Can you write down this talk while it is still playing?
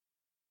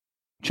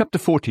Chapter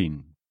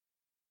 14.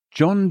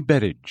 John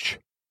Berridge,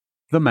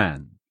 the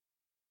Man.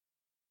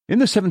 In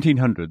the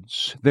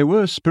 1700s there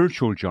were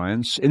spiritual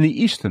giants in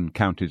the eastern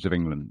counties of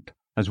England,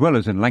 as well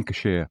as in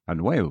Lancashire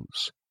and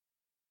Wales.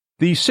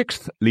 The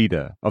sixth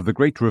leader of the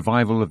great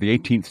revival of the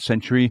 18th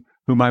century,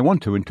 whom I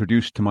want to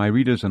introduce to my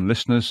readers and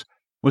listeners,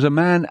 was a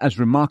man as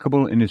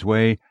remarkable in his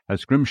way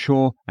as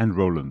Grimshaw and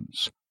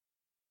Rowlands.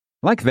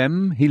 Like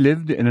them, he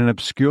lived in an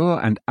obscure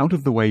and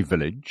out-of-the-way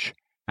village,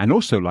 and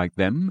also like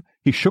them,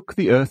 he shook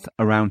the earth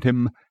around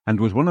him and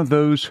was one of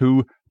those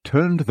who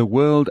turned the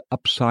world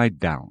upside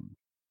down.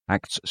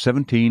 Acts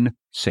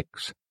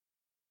 17:6.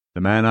 The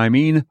man I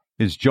mean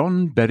is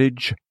John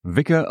Berridge,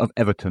 Vicar of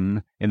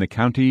Everton in the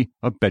county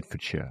of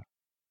Bedfordshire.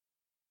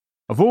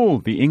 Of all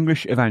the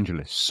English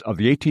evangelists of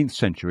the 18th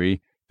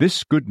century,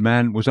 this good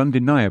man was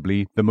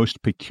undeniably the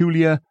most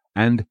peculiar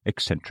and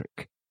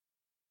eccentric.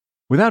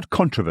 Without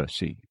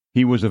controversy,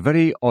 he was a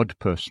very odd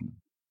person,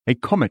 a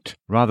comet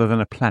rather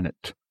than a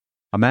planet,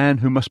 a man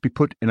who must be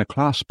put in a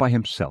class by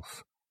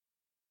himself.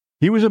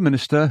 He was a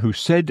minister who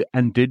said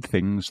and did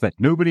things that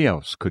nobody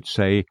else could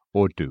say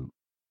or do.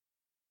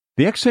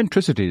 The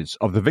eccentricities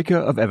of the Vicar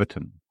of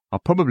Everton are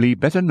probably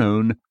better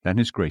known than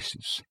his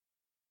graces.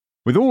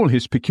 With all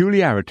his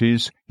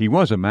peculiarities, he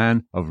was a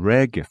man of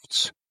rare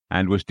gifts,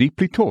 and was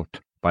deeply taught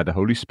by the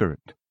Holy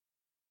Spirit.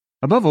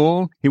 Above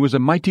all, he was a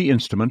mighty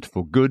instrument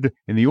for good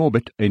in the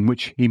orbit in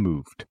which he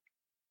moved.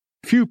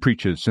 Few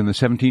preachers in the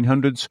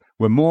 1700s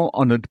were more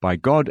honoured by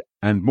God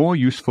and more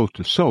useful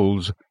to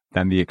souls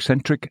than the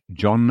eccentric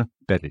John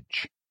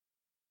Berridge.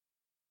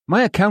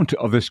 My account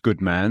of this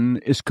good man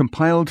is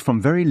compiled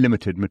from very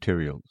limited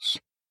materials.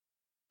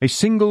 A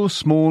single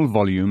small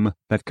volume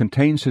that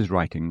contains his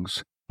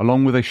writings,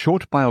 along with a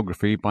short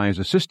biography by his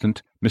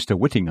assistant, Mr.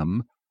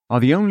 Whittingham, are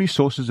the only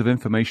sources of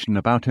information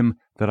about him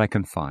that I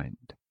can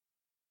find.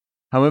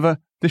 However,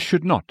 this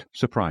should not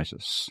surprise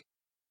us.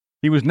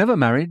 He was never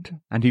married,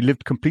 and he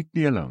lived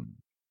completely alone.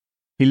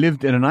 He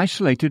lived in an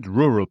isolated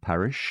rural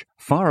parish,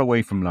 far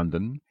away from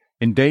London,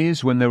 in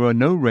days when there were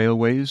no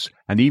railways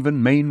and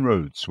even main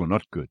roads were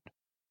not good.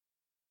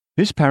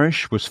 His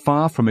parish was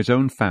far from his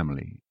own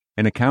family,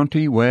 in a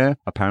county where,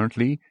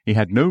 apparently, he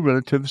had no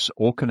relatives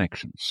or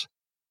connections.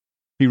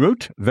 He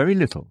wrote very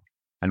little,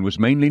 and was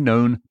mainly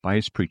known by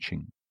his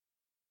preaching.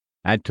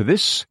 Add to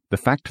this the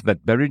fact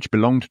that Berridge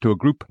belonged to a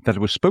group that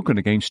was spoken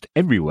against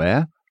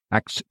everywhere,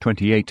 Acts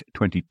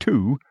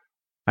 28:22,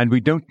 and we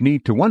don't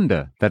need to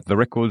wonder that the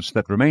records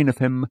that remain of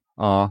him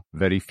are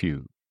very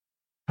few.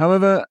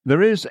 However,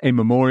 there is a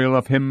memorial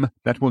of him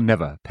that will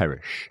never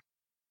perish.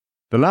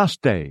 The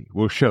last day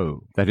will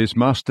show that his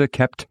master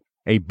kept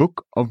a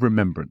book of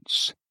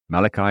remembrance,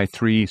 Malachi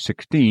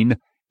 3:16,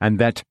 and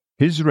that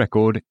his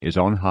record is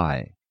on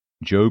high,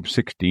 Job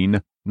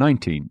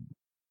 16:19.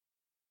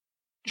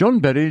 John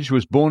Berridge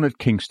was born at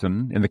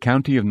Kingston in the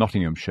county of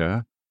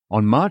Nottinghamshire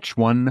on March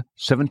 1,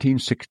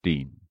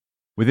 1716,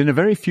 within a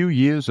very few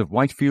years of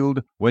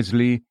Whitefield,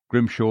 Wesley,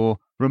 Grimshaw,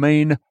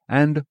 Romaine,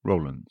 and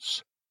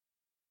Rowlands.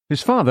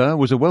 His father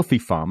was a wealthy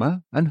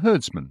farmer and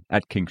herdsman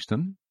at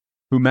Kingston,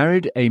 who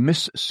married a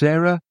Miss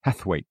Sarah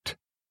Hathwaite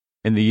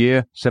in the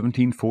year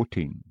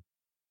 1714.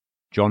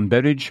 John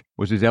Berridge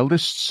was his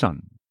eldest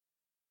son.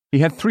 He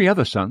had 3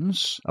 other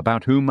sons,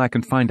 about whom I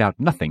can find out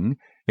nothing,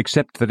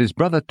 except that his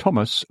brother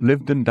Thomas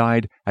lived and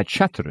died at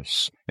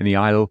Chatteris in the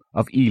Isle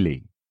of Ely,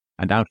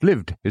 and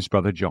outlived his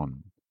brother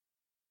John.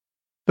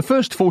 The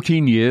first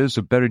 14 years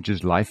of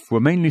Berridge's life were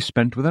mainly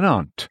spent with an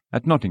aunt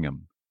at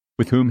Nottingham,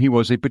 with whom he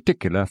was a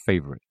particular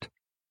favourite.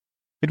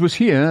 It was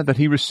here that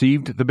he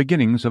received the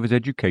beginnings of his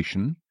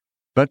education,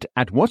 but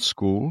at what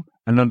school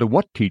and under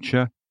what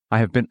teacher I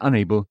have been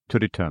unable to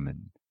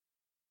determine.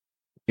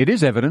 It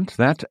is evident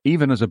that,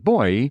 even as a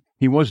boy,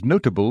 he was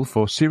notable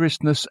for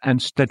seriousness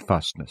and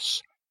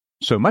steadfastness,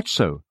 so much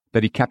so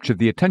that he captured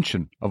the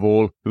attention of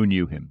all who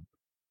knew him.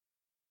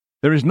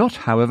 There is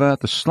not, however,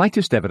 the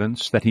slightest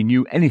evidence that he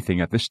knew anything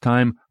at this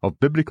time of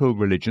biblical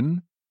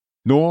religion,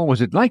 nor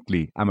was it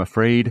likely, I'm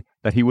afraid,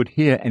 that he would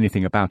hear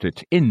anything about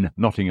it in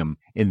Nottingham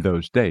in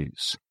those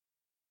days.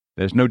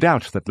 There's no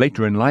doubt that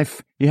later in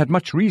life he had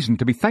much reason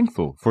to be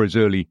thankful for his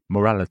early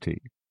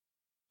morality.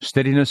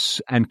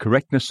 Steadiness and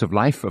correctness of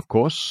life, of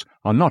course,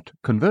 are not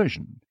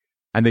conversion,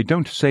 and they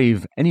don't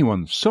save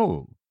anyone's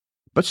soul,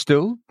 but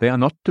still they are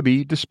not to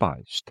be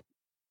despised.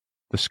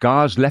 The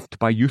scars left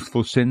by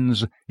youthful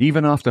sins,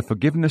 even after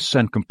forgiveness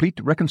and complete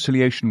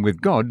reconciliation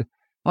with God,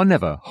 are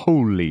never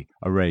wholly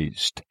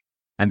erased,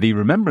 and the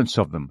remembrance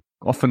of them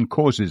often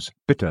causes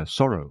bitter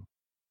sorrow.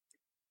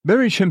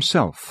 Berridge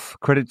himself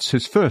credits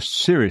his first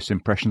serious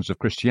impressions of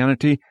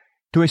Christianity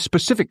to a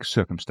specific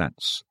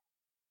circumstance.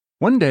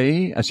 One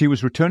day, as he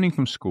was returning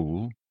from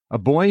school, a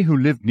boy who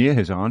lived near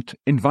his aunt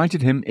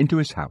invited him into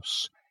his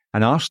house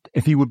and asked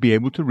if he would be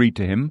able to read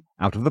to him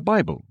out of the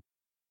Bible.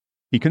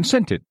 He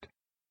consented.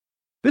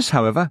 This,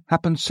 however,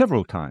 happened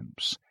several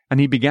times,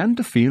 and he began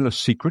to feel a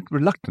secret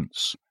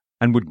reluctance,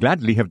 and would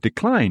gladly have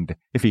declined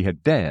if he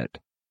had dared.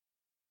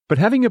 But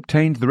having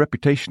obtained the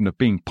reputation of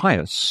being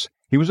pious,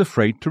 he was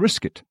afraid to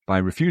risk it by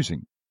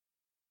refusing.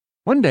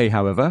 One day,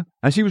 however,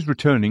 as he was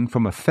returning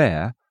from a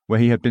fair where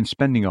he had been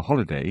spending a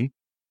holiday,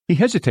 he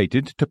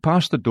hesitated to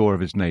pass the door of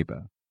his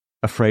neighbour,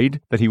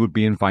 afraid that he would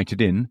be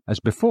invited in as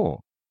before.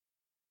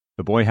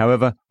 The boy,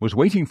 however, was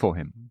waiting for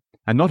him,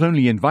 and not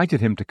only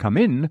invited him to come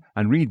in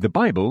and read the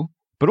Bible,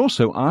 but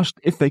also asked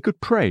if they could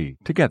pray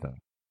together.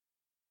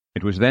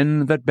 It was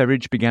then that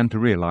Berridge began to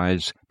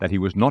realize that he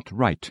was not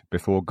right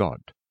before God,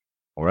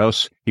 or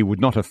else he would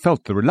not have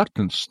felt the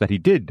reluctance that he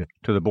did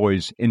to the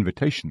boy's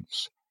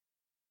invitations.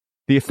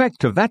 The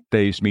effect of that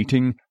day's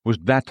meeting was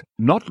that,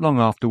 not long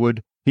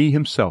afterward, he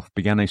himself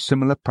began a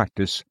similar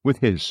practice with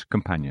his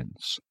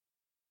companions.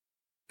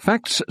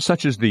 Facts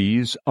such as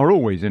these are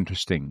always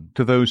interesting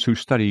to those who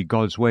study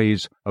God's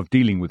ways of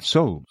dealing with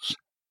souls.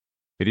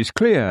 It is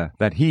clear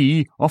that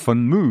He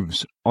often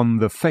moves on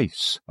the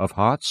face of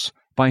hearts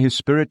by His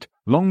Spirit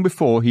long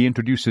before He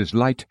introduces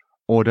light,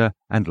 order,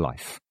 and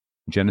life.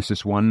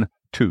 Genesis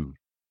 1:2.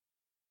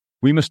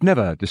 We must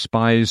never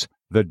despise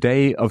the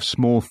day of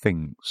small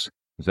things.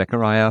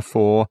 Zechariah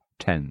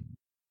 4:10.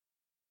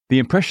 The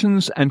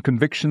impressions and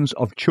convictions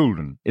of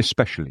children,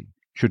 especially,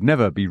 should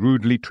never be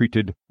rudely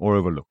treated or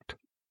overlooked.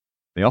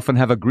 They often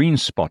have a green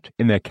spot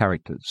in their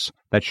characters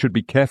that should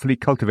be carefully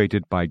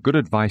cultivated by good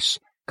advice,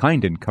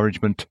 kind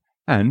encouragement,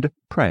 and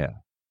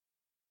prayer.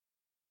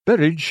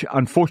 Berridge,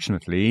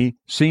 unfortunately,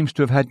 seems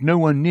to have had no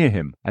one near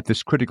him at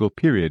this critical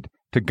period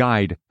to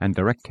guide and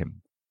direct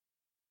him.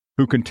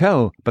 Who can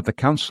tell but the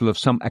counsel of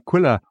some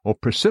Aquila or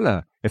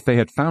Priscilla, if they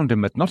had found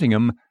him at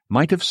Nottingham,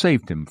 might have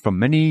saved him from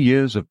many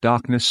years of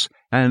darkness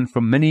and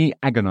from many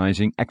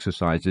agonizing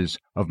exercises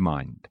of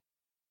mind.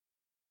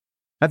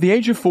 At the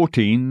age of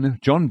 14,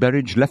 John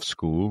Berridge left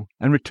school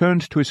and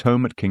returned to his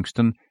home at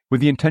Kingston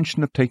with the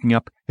intention of taking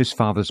up his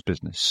father's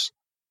business.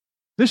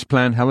 This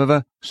plan,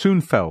 however, soon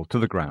fell to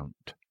the ground.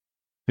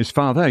 His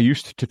father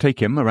used to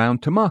take him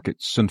around to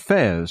markets and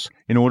fairs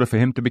in order for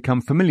him to become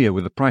familiar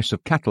with the price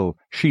of cattle,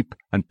 sheep,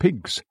 and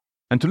pigs,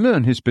 and to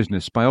learn his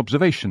business by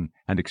observation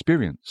and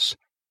experience.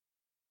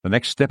 The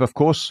next step, of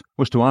course,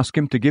 was to ask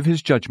him to give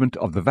his judgment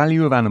of the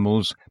value of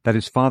animals that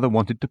his father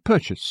wanted to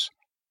purchase,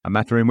 a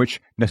matter in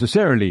which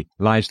necessarily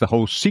lies the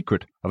whole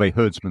secret of a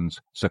herdsman's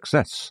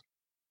success.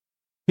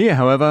 Here,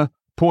 however,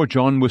 poor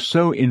John was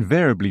so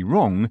invariably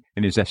wrong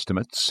in his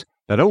estimates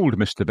that old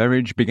Mr.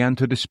 Berridge began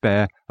to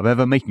despair of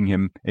ever making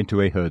him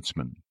into a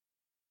herdsman.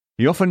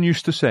 He often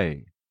used to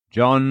say,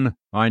 "John,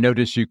 I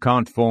notice you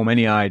can't form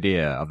any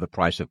idea of the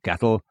price of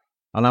cattle,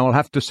 and I will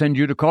have to send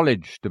you to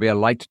college to be a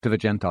light to the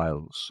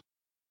Gentiles."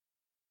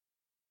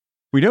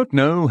 We don't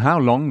know how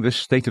long this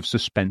state of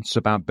suspense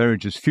about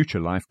Berridge's future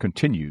life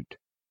continued.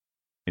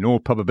 In all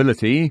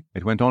probability,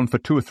 it went on for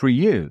 2 or 3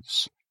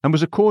 years, and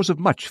was a cause of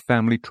much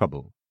family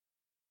trouble.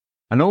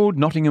 An old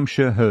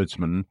Nottinghamshire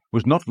herdsman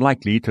was not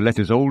likely to let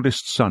his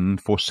oldest son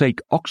forsake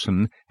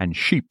oxen and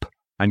sheep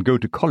and go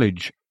to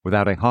college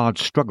without a hard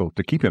struggle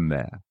to keep him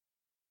there.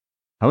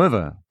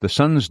 However, the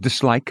son's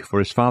dislike for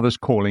his father's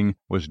calling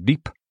was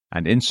deep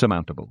and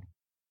insurmountable.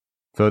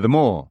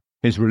 Furthermore,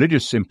 his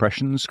religious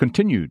impressions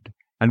continued,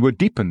 and were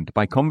deepened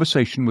by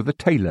conversation with a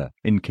tailor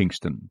in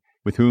Kingston,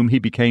 with whom he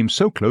became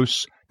so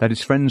close that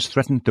his friends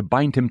threatened to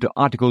bind him to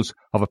articles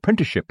of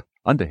apprenticeship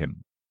under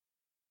him.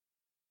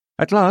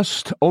 At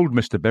last, old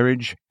Mr.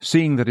 Berridge,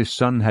 seeing that his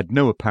son had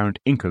no apparent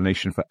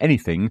inclination for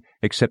anything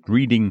except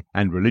reading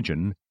and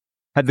religion,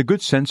 had the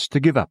good sense to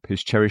give up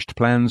his cherished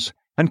plans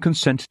and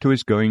consent to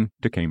his going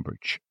to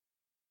Cambridge.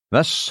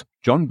 Thus,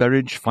 John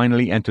Berridge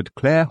finally entered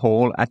Clare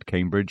Hall at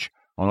Cambridge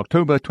on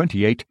October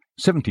 28,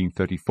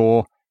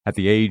 1734, at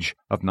the age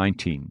of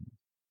 19.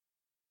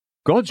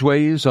 God's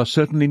ways are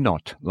certainly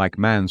not like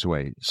man's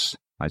ways.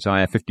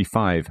 Isaiah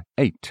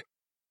 55:8.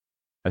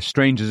 As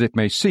strange as it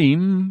may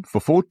seem, for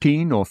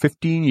 14 or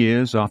 15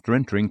 years after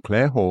entering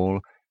Clare Hall,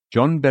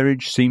 John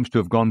Berridge seems to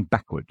have gone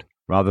backward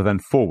rather than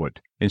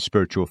forward in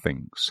spiritual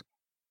things.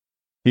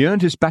 He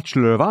earned his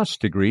Bachelor of Arts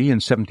degree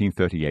in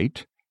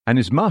 1738 and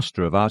his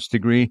Master of Arts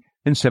degree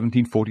in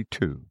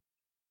 1742.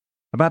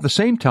 About the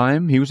same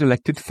time he was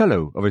elected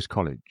Fellow of his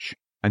college,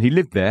 and he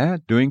lived there,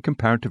 doing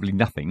comparatively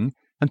nothing,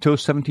 until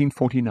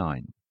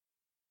 1749.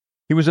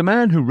 He was a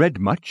man who read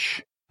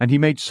much, and he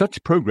made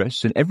such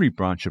progress in every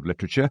branch of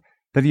literature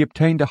that he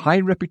obtained a high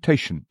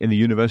reputation in the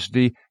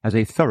university as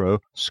a thorough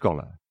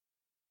scholar.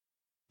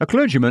 A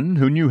clergyman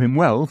who knew him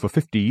well for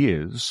 50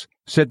 years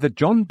said that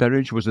John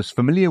Berridge was as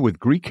familiar with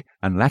Greek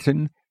and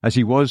Latin as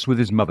he was with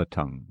his mother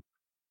tongue.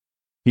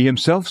 He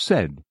himself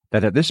said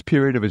that at this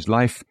period of his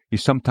life he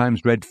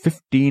sometimes read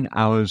 15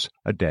 hours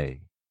a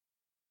day.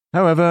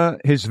 However,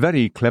 his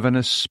very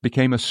cleverness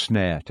became a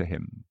snare to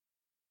him.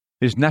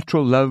 His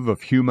natural love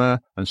of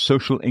humour and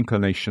social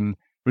inclination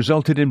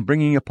resulted in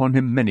bringing upon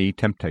him many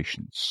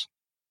temptations.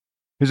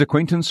 His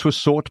acquaintance was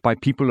sought by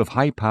people of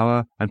high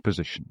power and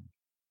position.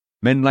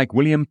 Men like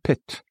William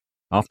Pitt,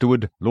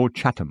 afterward Lord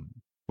Chatham,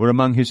 were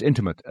among his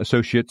intimate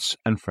associates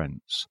and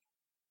friends.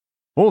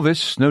 All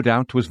this, no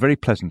doubt, was very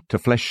pleasant to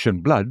flesh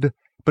and blood,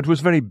 but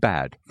was very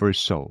bad for his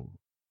soul.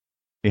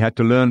 He had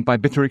to learn by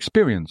bitter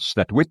experience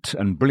that wit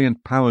and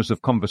brilliant powers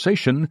of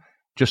conversation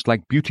just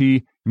like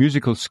beauty,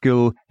 musical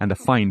skill, and a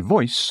fine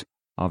voice,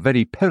 are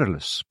very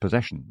perilous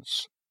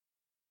possessions.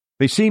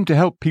 They seem to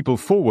help people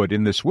forward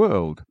in this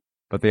world,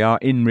 but they are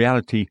in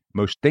reality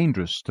most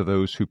dangerous to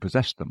those who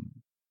possess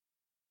them.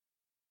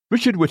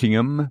 Richard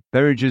Whittingham,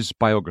 Berridge's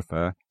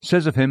biographer,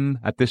 says of him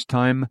at this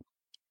time,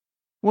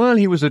 "While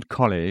he was at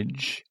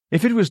college,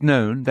 if it was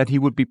known that he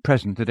would be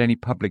present at any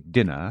public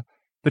dinner,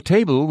 the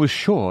table was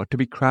sure to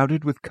be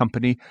crowded with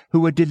company who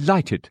were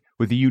delighted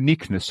with the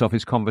uniqueness of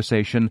his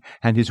conversation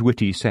and his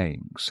witty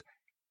sayings.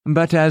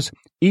 But as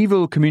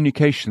evil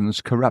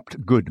communications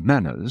corrupt good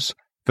manners,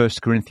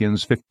 1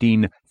 Corinthians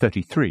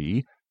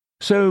 15:33,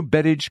 so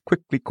Berridge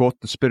quickly caught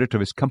the spirit of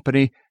his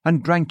company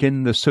and drank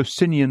in the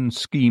Socinian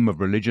scheme of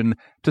religion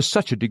to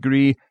such a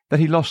degree that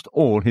he lost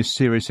all his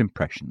serious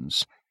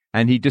impressions,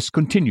 and he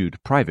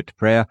discontinued private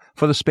prayer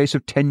for the space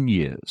of 10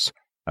 years,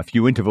 a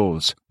few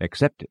intervals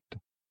excepted.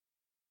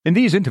 In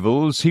these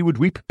intervals he would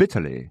weep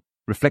bitterly,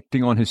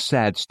 reflecting on his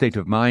sad state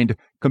of mind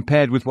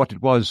compared with what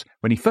it was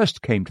when he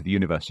first came to the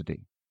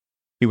university.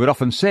 He would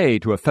often say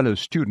to a fellow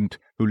student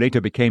who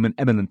later became an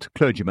eminent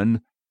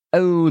clergyman,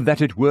 'Oh,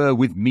 that it were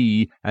with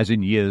me as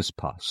in years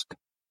past.'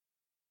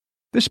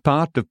 This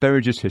part of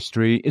Berridge's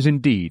history is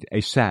indeed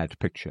a sad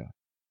picture.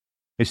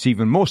 It's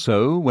even more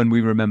so when we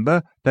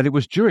remember that it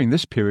was during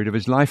this period of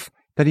his life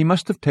that he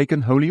must have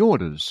taken holy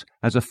orders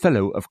as a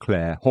Fellow of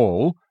Clare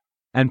Hall,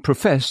 and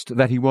professed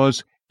that he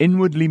was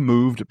inwardly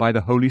moved by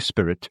the Holy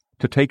Spirit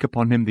to take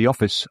upon him the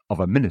office of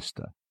a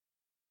minister.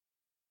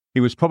 He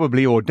was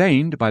probably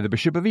ordained by the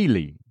Bishop of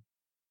Ely.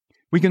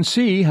 We can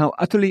see how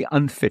utterly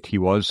unfit he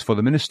was for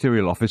the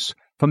ministerial office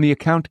from the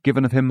account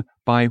given of him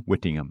by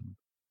Whittingham.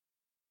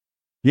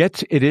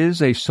 Yet it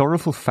is a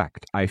sorrowful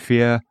fact, I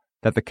fear,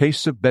 that the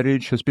case of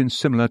Berridge has been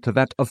similar to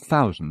that of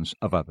thousands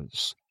of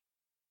others.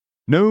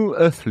 No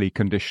earthly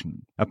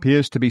condition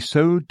appears to be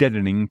so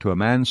deadening to a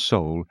man's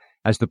soul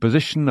as the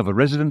position of a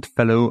resident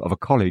fellow of a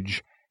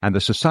college and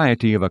the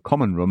society of a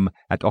common room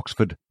at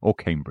Oxford or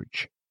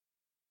Cambridge.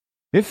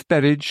 If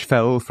Berridge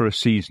fell for a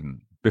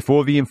season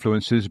before the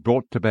influences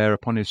brought to bear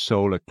upon his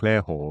soul at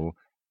Clare Hall,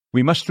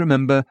 we must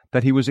remember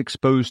that he was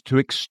exposed to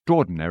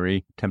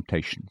extraordinary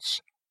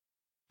temptations.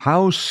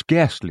 How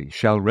scarcely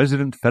shall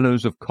resident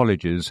fellows of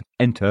colleges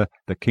enter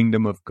the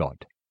kingdom of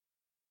God?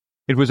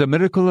 It was a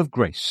miracle of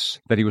grace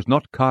that he was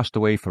not cast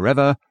away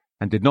forever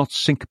and did not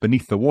sink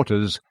beneath the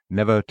waters,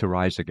 never to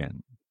rise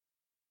again.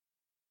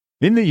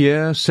 In the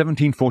year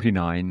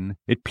 1749,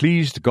 it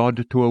pleased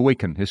God to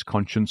awaken his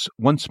conscience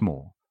once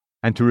more,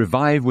 and to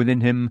revive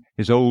within him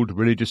his old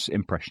religious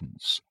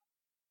impressions.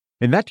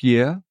 In that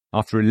year,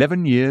 after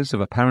 11 years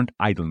of apparent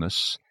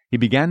idleness, he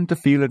began to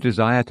feel a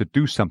desire to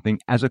do something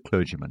as a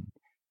clergyman,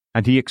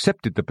 and he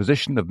accepted the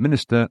position of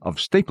minister of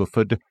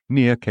Stapleford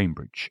near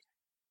Cambridge.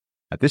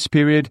 At this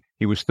period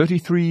he was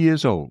 33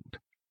 years old,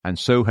 and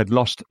so had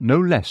lost no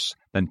less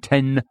than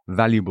 10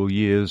 valuable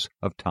years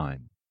of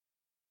time.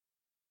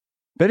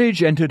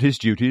 Berridge entered his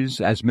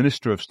duties as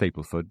minister of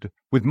Stapleford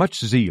with much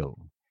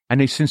zeal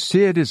and a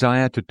sincere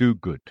desire to do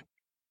good,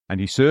 and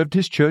he served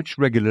his church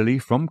regularly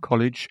from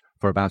college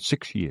for about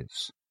 6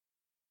 years.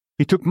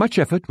 He took much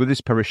effort with his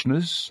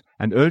parishioners,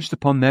 and urged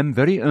upon them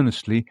very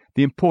earnestly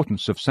the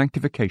importance of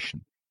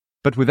sanctification,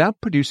 but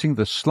without producing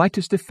the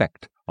slightest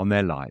effect on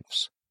their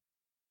lives.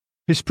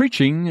 His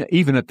preaching,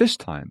 even at this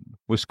time,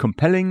 was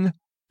compelling,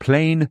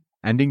 plain,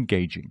 and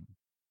engaging.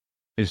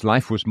 His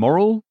life was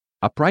moral,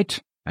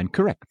 upright, and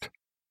correct.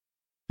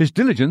 His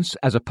diligence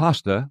as a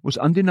pastor was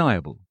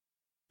undeniable,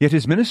 yet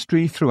his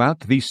ministry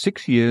throughout these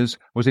 6 years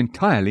was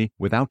entirely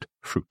without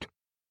fruit,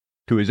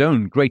 to his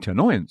own great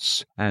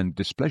annoyance and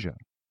displeasure.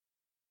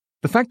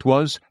 The fact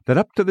was that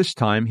up to this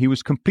time he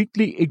was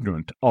completely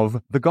ignorant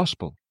of the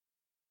gospel.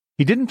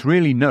 He didn't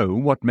really know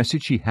what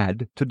message he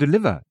had to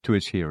deliver to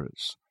his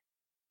hearers.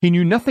 He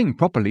knew nothing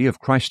properly of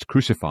Christ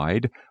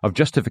crucified, of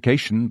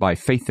justification by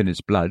faith in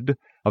his blood,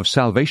 of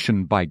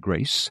salvation by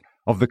grace,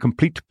 of the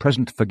complete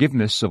present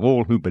forgiveness of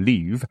all who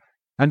believe,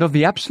 and of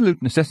the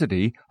absolute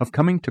necessity of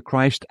coming to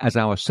Christ as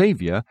our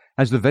Saviour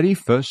as the very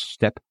first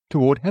step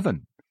toward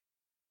heaven.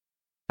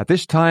 At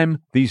this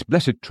time these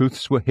blessed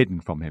truths were hidden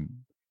from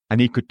him, and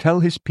he could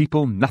tell his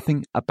people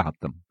nothing about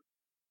them.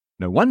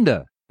 No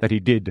wonder that he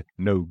did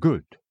no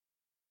good.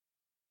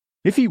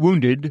 If he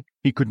wounded,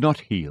 he could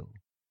not heal.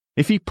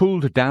 If he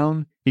pulled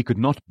down, he could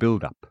not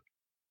build up.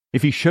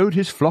 If he showed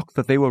his flock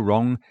that they were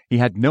wrong, he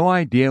had no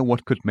idea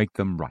what could make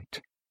them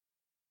right.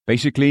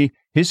 Basically,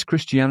 his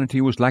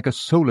Christianity was like a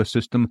solar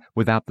system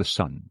without the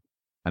sun,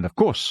 and of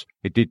course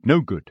it did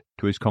no good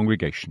to his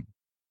congregation.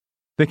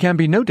 There can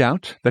be no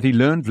doubt that he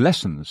learned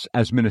lessons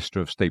as minister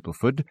of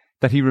Stapleford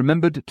that he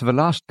remembered to the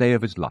last day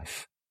of his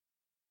life.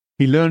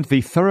 He learned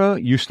the thorough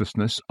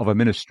uselessness of a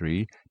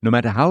ministry, no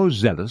matter how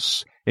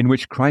zealous, in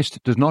which Christ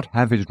does not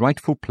have his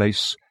rightful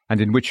place and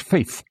in which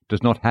faith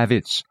does not have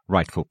its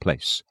rightful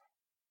place.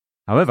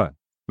 However,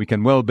 we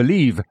can well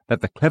believe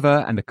that the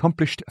clever and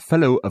accomplished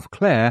Fellow of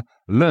Clare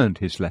learned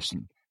his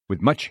lesson,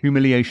 with much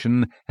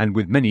humiliation and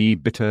with many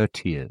bitter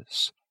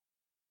tears.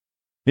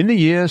 In the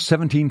year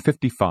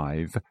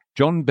 1755,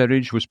 John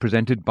Berridge was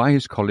presented by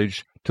his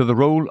college to the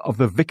role of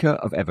the Vicar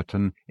of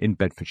Everton in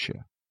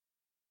Bedfordshire.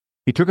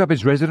 He took up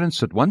his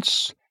residence at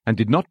once and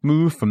did not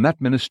move from that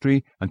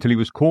ministry until he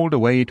was called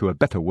away to a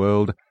better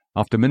world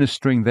after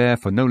ministering there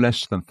for no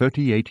less than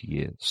 38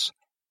 years.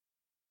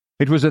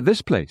 It was at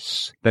this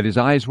place that his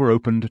eyes were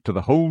opened to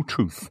the whole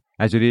truth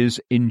as it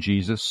is in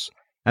Jesus,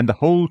 and the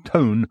whole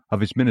tone of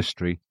his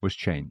ministry was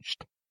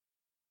changed.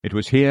 It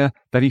was here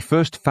that he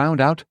first found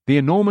out the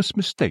enormous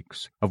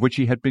mistakes of which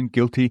he had been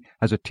guilty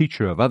as a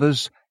teacher of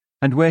others,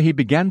 and where he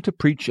began to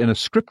preach in a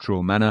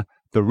scriptural manner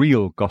the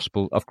real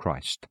gospel of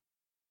Christ.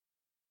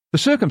 The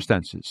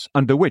circumstances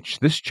under which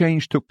this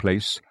change took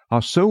place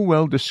are so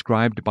well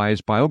described by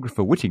his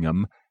biographer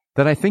Whittingham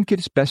that I think it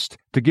is best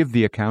to give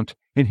the account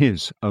in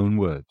his own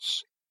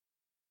words.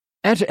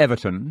 At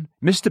Everton,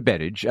 Mr.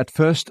 Berridge at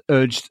first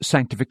urged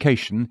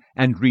sanctification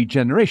and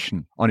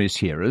regeneration on his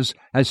hearers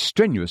as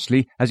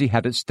strenuously as he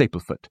had at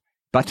Stapleford,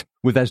 but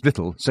with as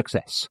little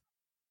success.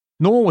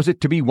 Nor was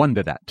it to be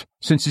wondered at,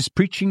 since his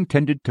preaching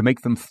tended to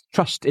make them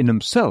trust in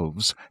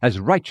themselves as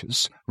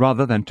righteous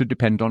rather than to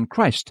depend on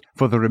Christ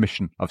for the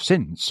remission of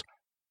sins.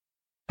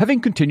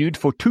 Having continued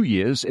for 2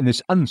 years in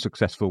this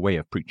unsuccessful way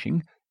of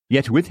preaching,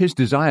 yet with his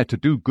desire to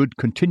do good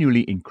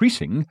continually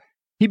increasing,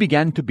 he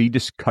began to be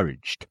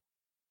discouraged.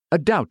 A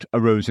doubt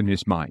arose in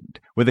his mind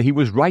whether he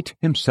was right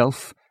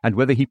himself and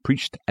whether he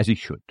preached as he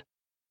should.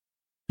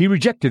 He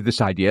rejected this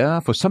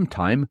idea for some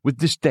time with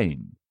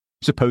disdain,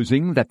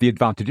 supposing that the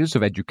advantages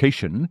of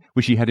education,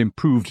 which he had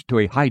improved to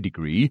a high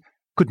degree,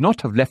 could not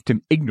have left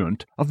him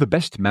ignorant of the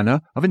best manner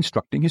of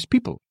instructing his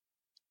people.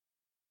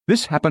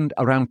 This happened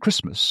around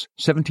Christmas,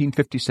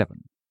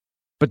 1757.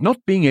 But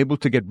not being able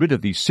to get rid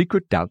of these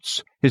secret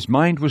doubts, his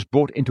mind was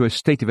brought into a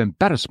state of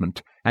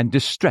embarrassment and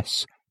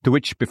distress to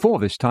which before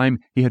this time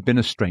he had been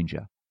a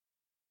stranger.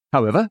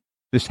 However,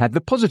 this had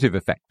the positive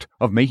effect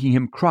of making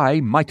him cry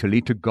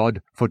mightily to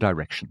God for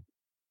direction.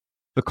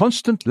 The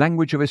constant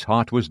language of his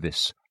heart was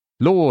this: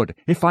 Lord,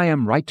 if I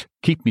am right,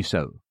 keep me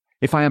so.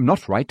 If I am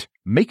not right,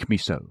 make me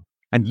so,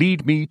 and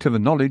lead me to the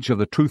knowledge of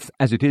the truth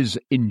as it is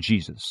in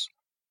Jesus.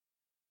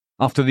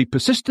 After the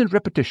persistent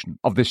repetition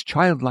of this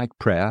childlike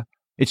prayer,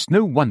 it's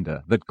no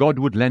wonder that God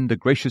would lend a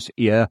gracious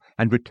ear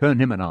and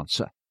return him an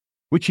answer,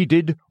 which he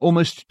did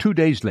almost 2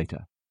 days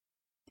later.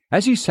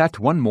 As he sat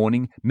one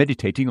morning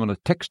meditating on a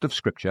text of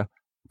Scripture,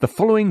 the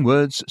following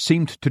words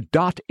seemed to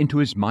dart into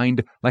his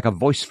mind like a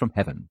voice from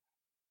heaven: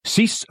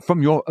 Cease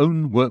from your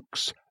own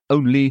works,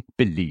 only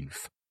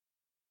believe.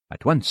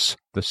 At once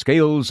the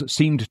scales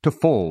seemed to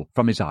fall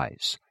from his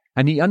eyes,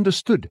 and he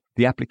understood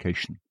the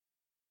application.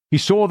 He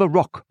saw the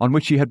rock on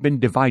which he had been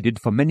divided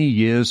for many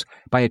years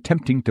by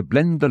attempting to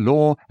blend the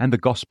law and the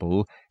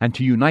gospel and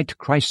to unite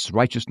Christ's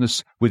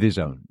righteousness with his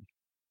own.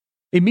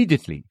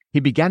 Immediately he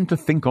began to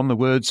think on the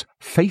words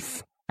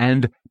faith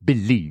and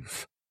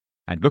believe,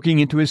 and looking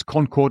into his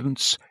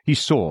concordance, he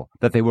saw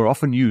that they were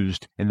often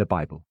used in the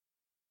Bible.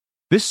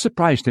 This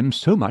surprised him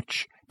so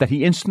much that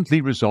he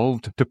instantly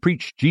resolved to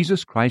preach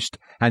Jesus Christ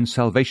and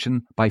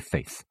salvation by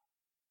faith.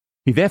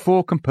 He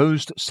therefore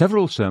composed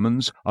several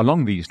sermons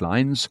along these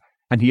lines,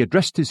 and he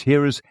addressed his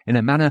hearers in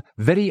a manner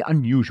very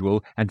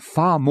unusual and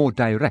far more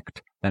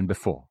direct than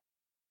before.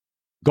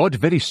 God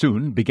very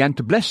soon began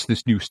to bless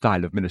this new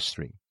style of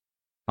ministry.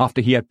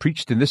 After he had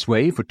preached in this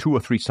way for 2 or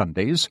 3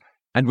 Sundays,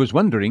 and was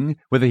wondering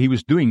whether he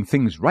was doing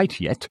things right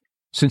yet,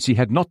 since he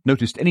had not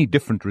noticed any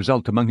different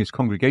result among his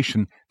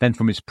congregation than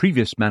from his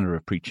previous manner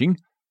of preaching,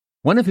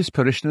 one of his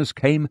parishioners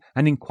came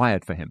and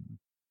inquired for him.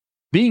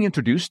 Being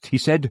introduced, he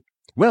said,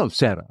 "Well,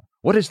 Sarah,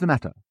 what is the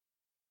matter?"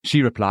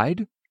 She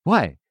replied,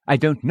 "Why, I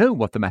don't know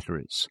what the matter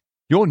is.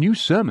 Your new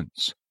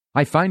sermons.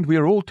 I find we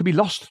are all to be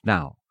lost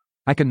now.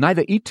 I can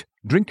neither eat,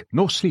 drink,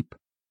 nor sleep.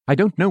 I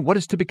don't know what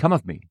is to become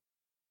of me."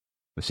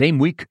 The same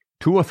week,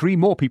 2 or 3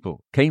 more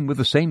people came with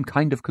the same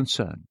kind of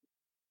concern.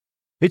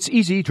 It's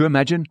easy to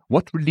imagine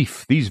what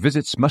relief these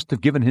visits must have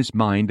given his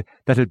mind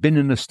that had been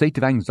in a state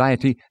of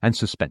anxiety and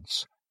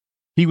suspense.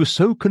 He was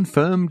so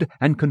confirmed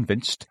and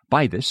convinced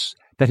by this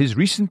that his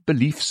recent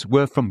beliefs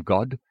were from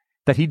God,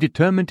 that he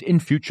determined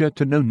in future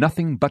to know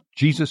nothing but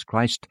Jesus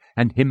Christ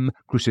and Him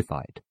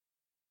crucified.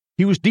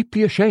 He was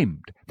deeply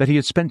ashamed that he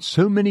had spent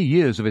so many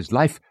years of his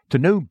life to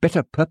no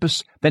better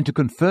purpose than to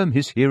confirm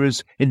his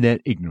hearers in their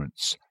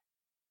ignorance.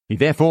 He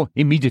therefore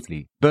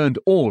immediately burned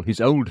all his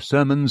old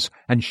sermons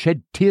and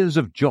shed tears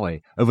of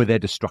joy over their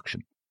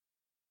destruction.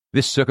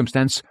 This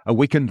circumstance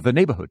awakened the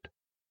neighborhood.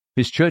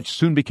 His church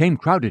soon became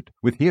crowded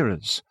with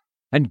hearers,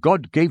 and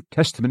God gave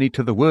testimony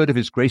to the word of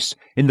His grace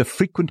in the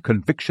frequent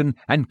conviction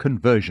and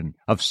conversion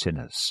of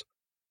sinners.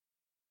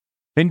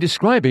 In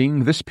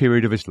describing this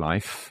period of his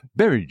life,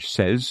 Berridge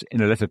says in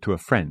a letter to a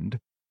friend,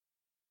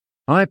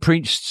 "I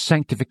preached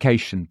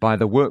sanctification by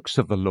the works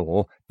of the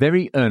law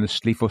very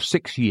earnestly for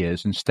 6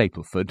 years in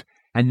Stapleford,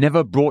 and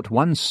never brought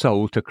one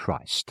soul to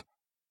Christ.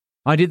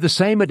 I did the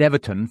same at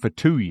Everton for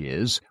 2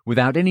 years,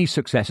 without any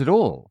success at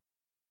all.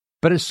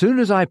 But as soon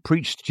as I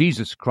preached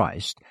Jesus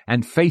Christ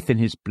and faith in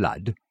His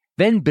blood,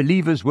 then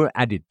believers were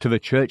added to the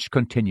church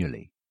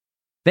continually.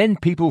 Then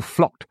people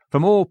flocked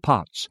from all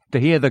parts to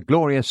hear the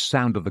glorious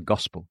sound of the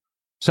gospel,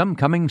 some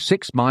coming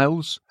 6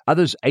 miles,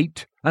 others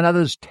 8, and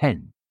others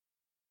 10.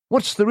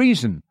 What's the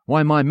reason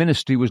why my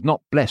ministry was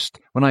not blessed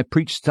when I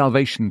preached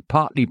salvation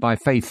partly by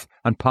faith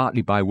and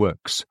partly by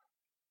works?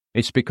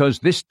 It's because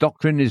this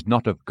doctrine is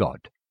not of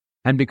God,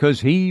 and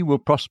because he will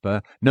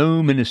prosper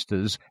no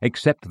ministers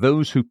except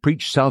those who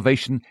preach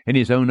salvation in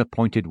his own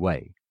appointed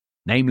way,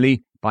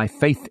 namely by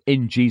faith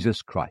in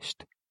Jesus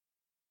Christ.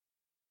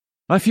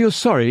 I feel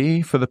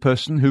sorry for the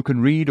person who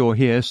can read or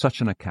hear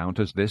such an account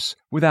as this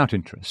without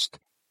interest.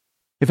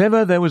 If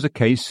ever there was a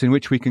case in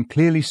which we can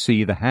clearly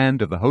see the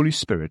hand of the Holy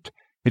Spirit,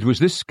 it was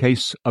this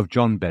case of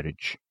John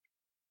Berridge.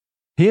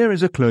 Here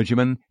is a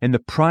clergyman in the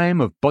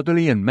prime of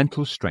bodily and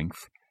mental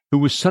strength who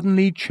was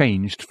suddenly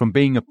changed from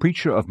being a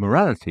preacher of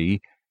morality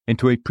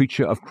into a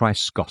preacher of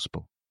Christ's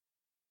gospel.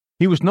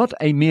 He was not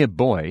a mere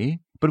boy,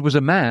 but was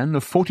a man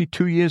of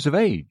 42 years of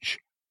age,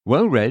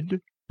 well read,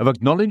 of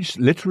acknowledged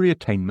literary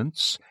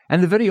attainments,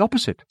 and the very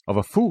opposite of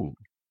a fool.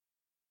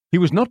 He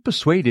was not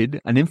persuaded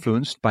and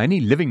influenced by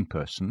any living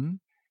person,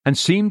 and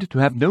seemed to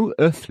have no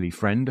earthly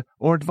friend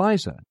or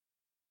adviser.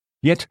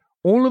 Yet,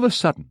 all of a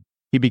sudden,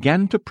 he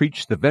began to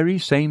preach the very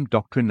same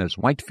doctrine as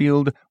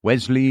Whitefield,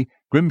 Wesley,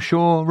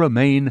 Grimshaw,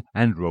 Romaine,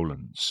 and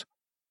Rowlands,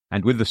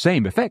 and with the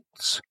same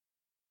effects.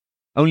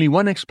 Only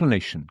one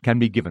explanation can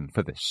be given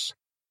for this.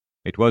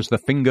 It was the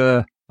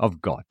finger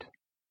of God.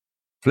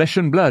 Flesh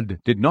and blood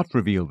did not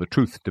reveal the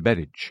truth to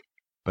Berridge,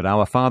 but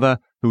our Father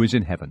who is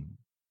in heaven.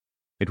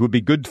 It would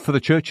be good for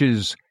the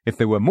churches if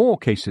there were more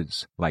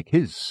cases like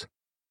his.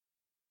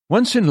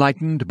 Once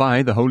enlightened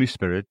by the Holy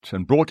Spirit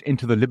and brought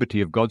into the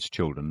liberty of God's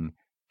children,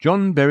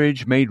 John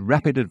Berridge made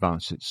rapid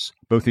advances,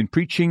 both in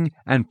preaching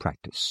and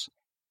practice.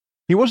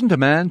 He wasn't a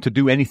man to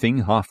do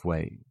anything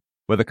halfway,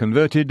 whether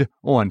converted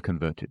or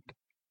unconverted.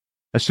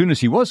 As soon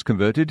as he was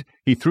converted,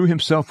 he threw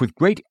himself with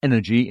great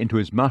energy into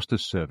his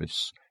Master's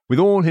service, with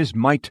all his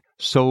might,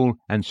 soul,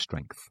 and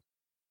strength.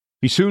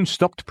 He soon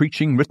stopped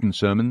preaching written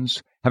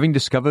sermons, having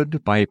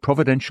discovered by a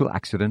providential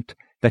accident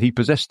that he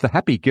possessed the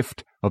happy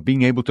gift of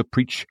being able to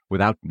preach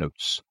without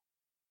notes.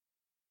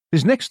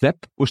 His next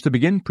step was to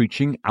begin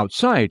preaching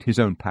outside his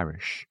own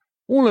parish,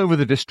 all over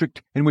the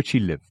district in which he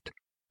lived,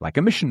 like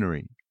a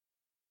missionary.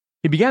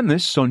 He began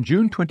this on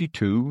June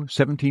 22,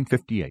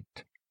 1758.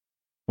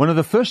 One of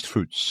the first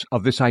fruits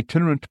of this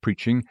itinerant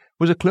preaching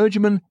was a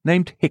clergyman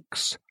named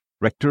Hicks,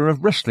 rector of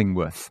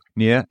Wrestlingworth,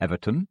 near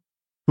Everton,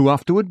 who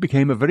afterward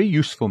became a very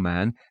useful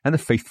man and a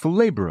faithful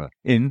labourer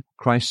in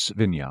Christ's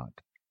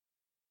vineyard.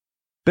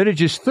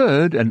 Berridge's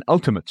third and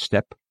ultimate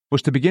step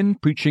was to begin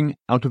preaching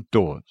out of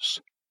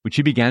doors, which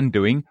he began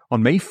doing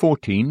on May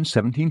 14,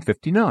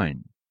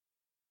 1759.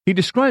 He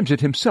describes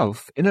it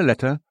himself in a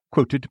letter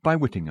quoted by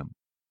Whittingham.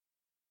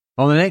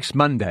 On the next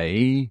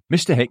Monday,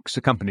 Mr. Hicks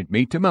accompanied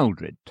me to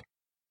Meldred.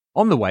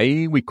 On the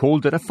way, we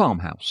called at a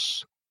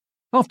farmhouse.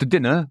 After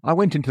dinner, I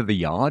went into the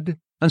yard,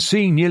 and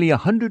seeing nearly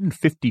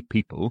 150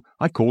 people,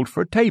 I called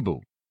for a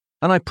table,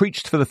 and I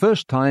preached for the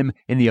first time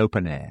in the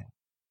open air.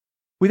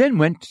 We then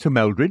went to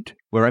Meldred,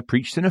 where I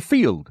preached in a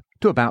field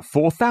to about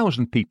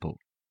 4,000 people.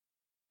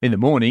 In the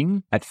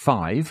morning, at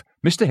 5,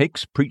 Mr.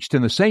 Hicks preached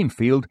in the same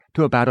field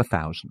to about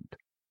 1,000.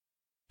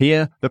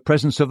 Here the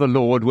presence of the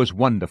Lord was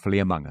wonderfully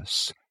among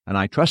us, and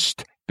I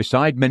trust,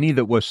 beside many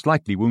that were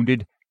slightly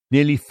wounded,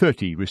 nearly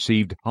 30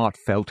 received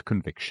heartfelt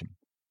conviction.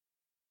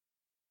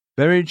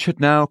 Berridge had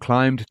now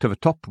climbed to the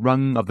top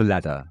rung of the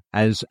ladder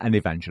as an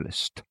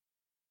evangelist.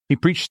 He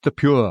preached the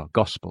pure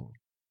gospel.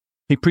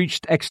 He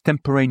preached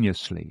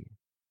extemporaneously.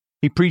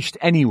 He preached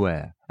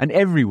anywhere and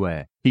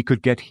everywhere he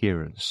could get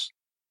hearers.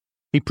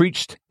 He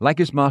preached, like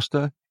his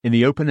master, in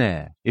the open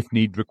air, if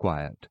need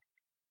required.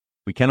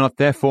 We cannot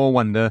therefore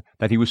wonder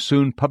that he was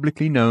soon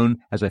publicly known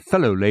as a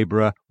fellow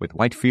labourer with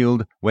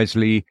Whitefield,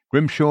 Wesley,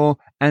 Grimshaw,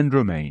 and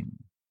Romaine,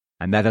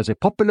 and that as a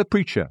popular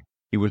preacher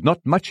he was not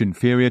much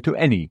inferior to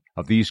any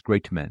of these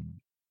great men.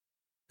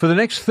 For the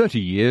next 30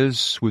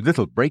 years, with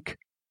little break,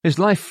 his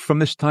life from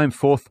this time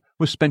forth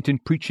was spent in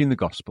preaching the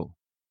gospel.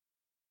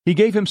 He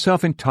gave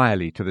himself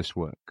entirely to this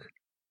work,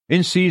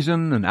 in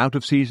season and out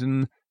of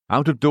season,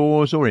 out of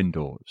doors or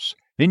indoors,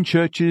 in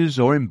churches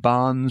or in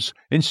barns,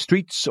 in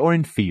streets or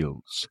in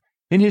fields,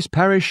 in his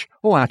parish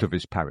or out of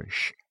his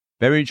parish.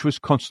 Berridge was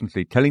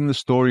constantly telling the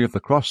story of the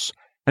cross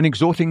and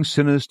exhorting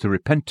sinners to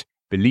repent,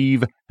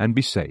 believe, and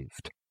be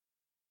saved.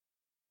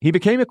 He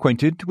became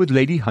acquainted with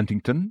Lady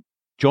Huntington,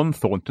 John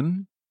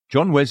Thornton,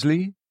 John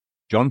Wesley,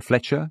 John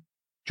Fletcher,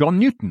 John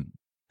Newton,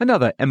 and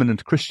other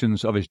eminent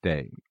Christians of his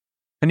day,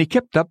 and he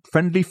kept up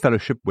friendly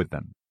fellowship with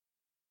them.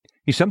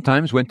 He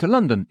sometimes went to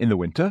London in the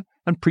winter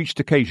and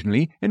preached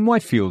occasionally in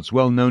Whitefield's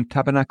well-known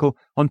tabernacle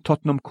on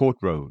Tottenham Court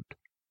Road.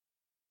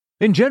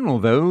 In general,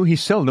 though, he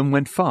seldom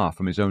went far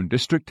from his own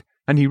district,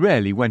 and he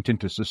rarely went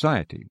into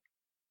society.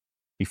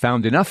 He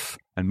found enough,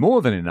 and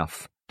more than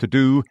enough, to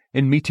do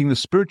in meeting the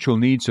spiritual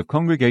needs of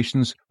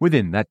congregations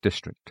within that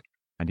district,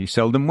 and he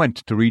seldom went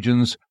to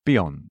regions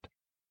beyond.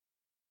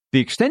 The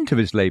extent of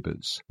his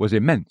labours was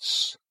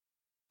immense.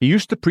 He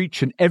used to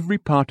preach in every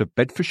part of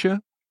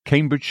Bedfordshire,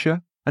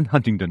 Cambridgeshire, and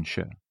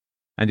Huntingdonshire,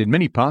 and in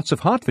many parts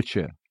of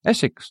Hertfordshire,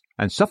 Essex,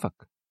 and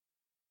Suffolk.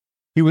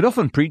 He would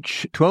often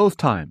preach 12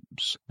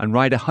 times and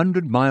ride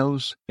 100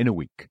 miles in a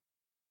week.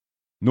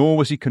 Nor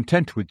was he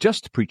content with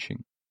just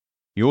preaching.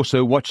 He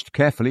also watched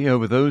carefully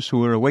over those who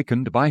were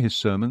awakened by his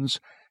sermons,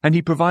 and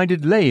he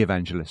provided lay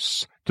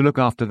evangelists to look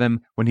after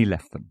them when he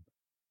left them.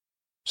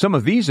 Some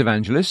of these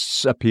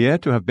evangelists appear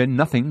to have been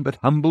nothing but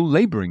humble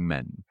labouring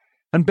men,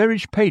 and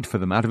Berridge paid for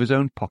them out of his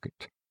own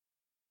pocket.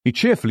 He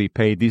cheerfully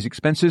paid these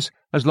expenses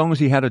as long as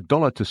he had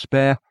 $1 to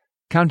spare,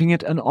 counting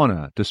it an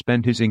honour to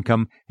spend his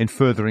income in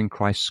furthering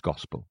Christ's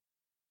gospel.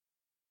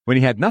 When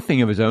he had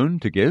nothing of his own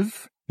to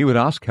give, he would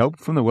ask help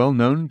from the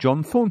well-known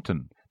John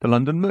Thornton, the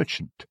London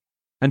merchant,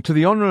 and to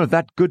the honour of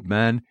that good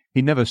man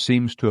he never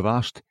seems to have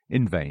asked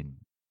in vain.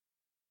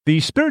 The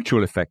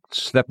spiritual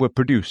effects that were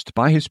produced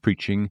by his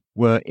preaching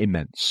were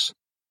immense.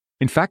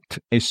 In fact,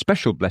 a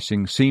special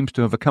blessing seems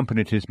to have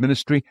accompanied his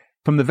ministry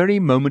from the very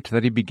moment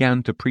that he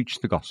began to preach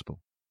the gospel.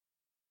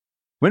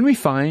 When we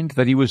find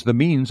that he was the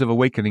means of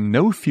awakening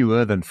no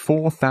fewer than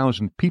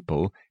 4,000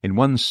 people in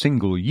one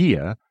single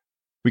year,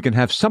 we can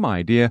have some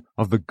idea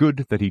of the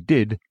good that he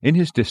did in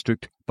his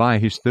district by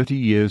his 30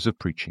 years of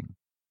preaching.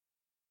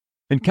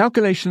 In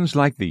calculations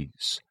like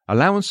these,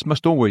 allowance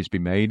must always be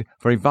made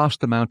for a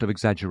vast amount of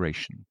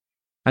exaggeration,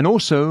 and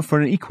also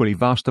for an equally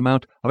vast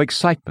amount of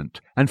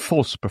excitement and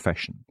false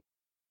profession.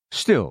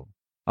 Still,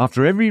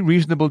 after every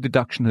reasonable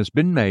deduction has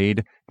been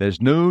made,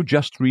 there's no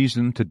just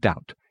reason to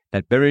doubt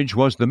that Berridge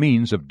was the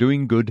means of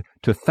doing good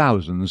to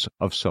thousands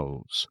of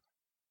souls.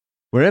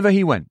 Wherever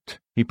he went,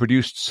 he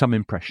produced some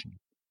impression.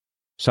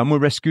 Some were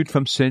rescued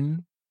from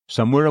sin,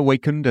 some were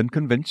awakened and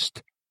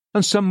convinced,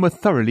 and some were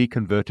thoroughly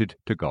converted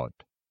to God.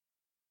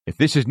 If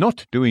this is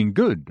not doing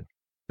good,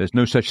 there's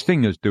no such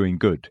thing as doing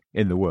good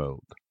in the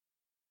world.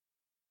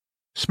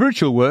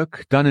 Spiritual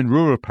work done in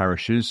rural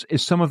parishes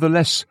is some of the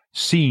less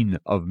seen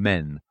of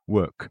men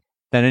work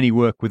than any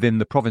work within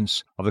the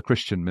province of the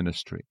Christian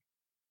ministry.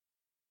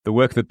 The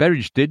work that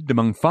Berridge did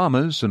among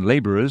farmers and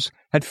labourers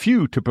had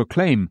few to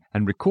proclaim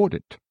and record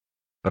it,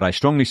 but I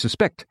strongly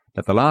suspect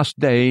that the last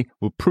day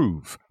will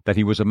prove that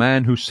he was a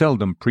man who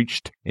seldom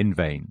preached in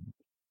vain.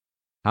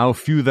 How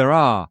few there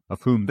are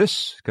of whom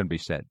this can be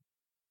said!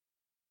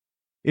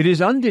 It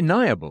is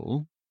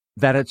undeniable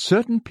that at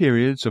certain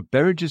periods of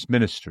Berridge's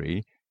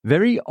ministry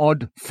very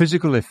odd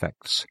physical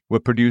effects were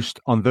produced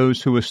on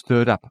those who were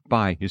stirred up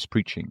by his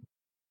preaching.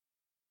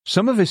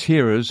 Some of his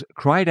hearers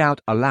cried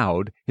out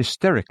aloud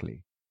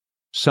hysterically.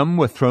 Some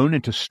were thrown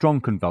into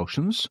strong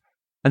convulsions,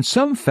 and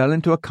some fell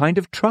into a kind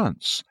of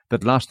trance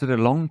that lasted a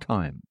long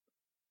time.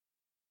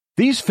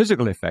 These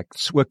physical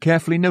effects were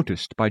carefully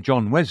noticed by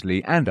John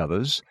Wesley and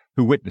others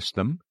who witnessed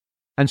them,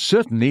 and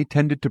certainly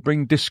tended to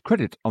bring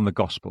discredit on the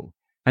gospel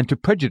and to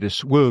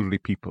prejudice worldly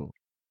people.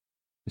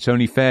 It's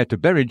only fair to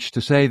Berridge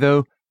to say,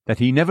 though, that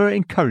he never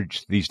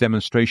encouraged these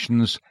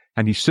demonstrations,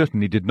 and he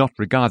certainly did not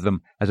regard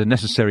them as a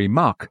necessary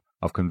mark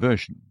of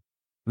conversion.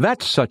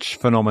 That such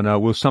phenomena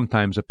will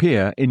sometimes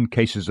appear in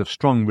cases of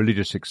strong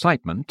religious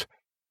excitement,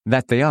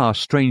 that they are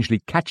strangely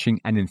catching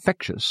and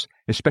infectious,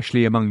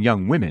 especially among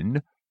young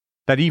women,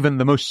 that even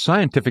the most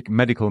scientific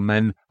medical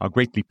men are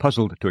greatly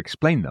puzzled to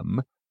explain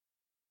them,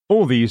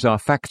 all these are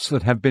facts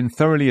that have been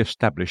thoroughly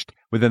established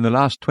within the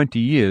last 20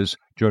 years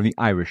during the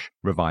Irish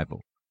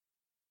revival.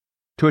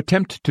 To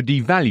attempt to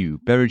devalue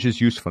Berridge's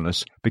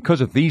usefulness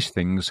because of these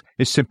things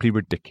is simply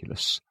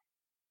ridiculous.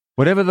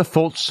 Whatever the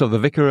faults of the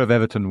Vicar of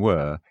Everton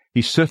were,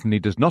 he certainly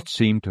does not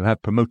seem to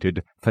have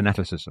promoted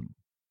fanaticism.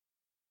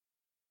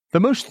 The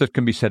most that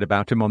can be said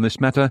about him on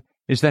this matter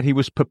is that he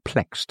was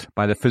perplexed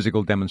by the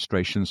physical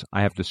demonstrations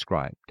I have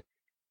described,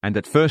 and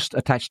at first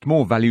attached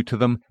more value to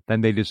them than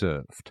they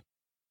deserved.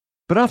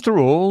 But after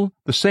all,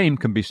 the same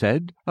can be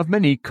said of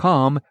many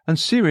calm and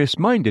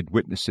serious-minded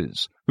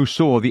witnesses who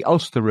saw the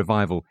Ulster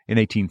revival in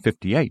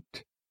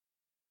 1858.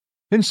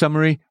 In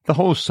summary, the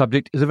whole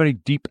subject is a very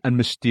deep and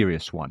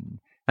mysterious one,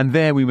 and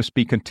there we must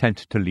be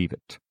content to leave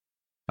it.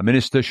 A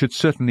minister should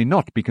certainly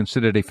not be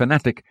considered a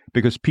fanatic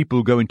because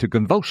people go into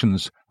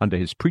convulsions under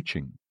his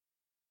preaching.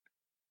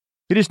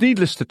 It is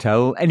needless to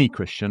tell any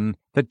Christian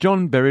that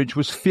John Berridge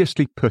was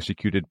fiercely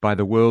persecuted by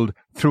the world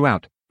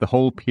throughout the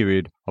whole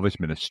period of his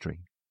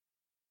ministry.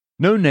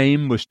 No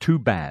name was too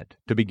bad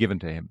to be given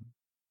to him.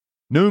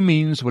 No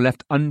means were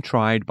left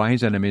untried by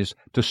his enemies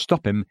to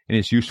stop him in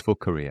his useful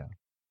career.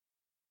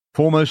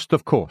 Foremost,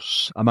 of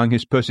course, among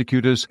his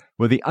persecutors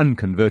were the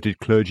unconverted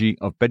clergy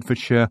of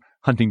Bedfordshire,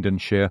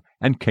 Huntingdonshire,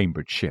 and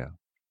Cambridgeshire,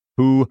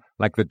 who,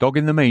 like the dog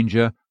in the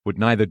manger, would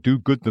neither do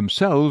good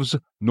themselves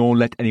nor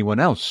let anyone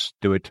else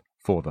do it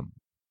for them.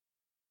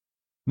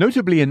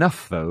 Notably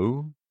enough,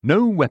 though,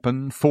 no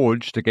weapon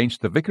forged against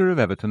the Vicar of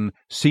Everton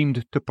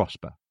seemed to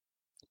prosper.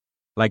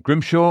 Like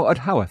Grimshaw at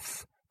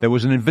Haworth, there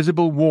was an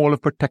invisible wall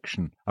of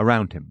protection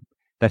around him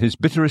that his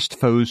bitterest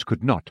foes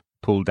could not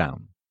pull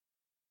down.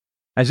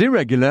 As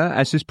irregular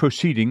as his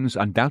proceedings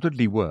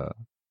undoubtedly were,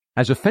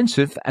 as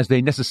offensive as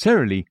they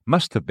necessarily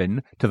must have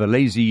been to the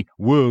lazy,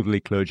 worldly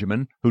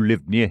clergymen who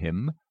lived near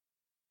him,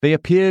 they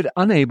appeared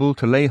unable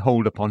to lay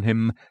hold upon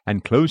him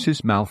and close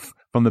his mouth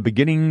from the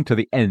beginning to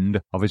the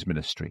end of his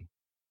ministry.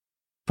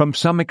 From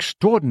some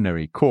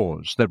extraordinary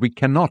cause that we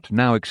cannot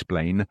now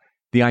explain,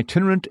 the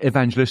itinerant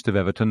evangelist of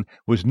Everton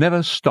was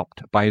never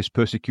stopped by his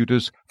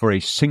persecutors for a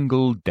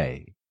single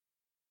day.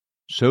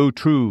 So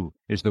true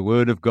is the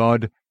word of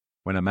God,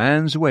 when a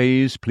man's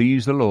ways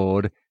please the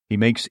Lord, he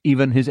makes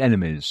even his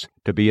enemies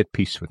to be at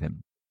peace with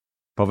him.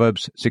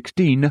 Proverbs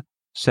 16:7.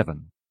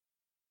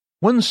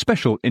 One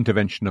special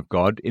intervention of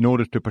God in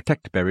order to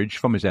protect Berridge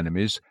from his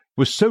enemies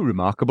was so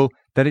remarkable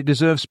that it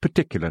deserves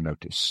particular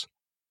notice.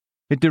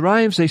 It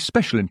derives a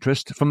special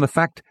interest from the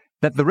fact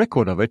that the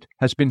record of it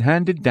has been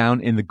handed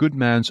down in the good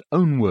man's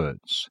own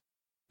words.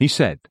 He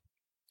said,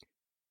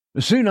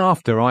 "Soon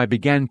after I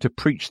began to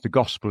preach the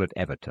gospel at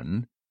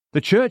Everton,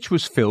 the church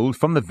was filled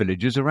from the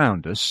villages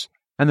around us,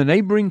 and the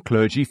neighbouring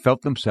clergy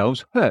felt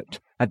themselves hurt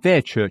at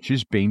their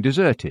churches being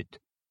deserted.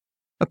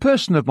 A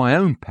person of my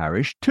own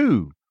parish,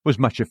 too, was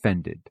much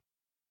offended.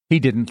 He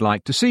didn't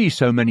like to see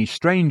so many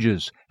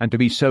strangers and to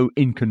be so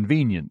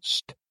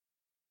inconvenienced.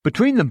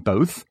 Between them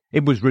both,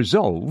 it was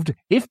resolved,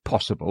 if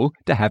possible,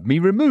 to have me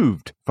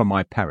removed from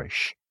my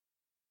parish.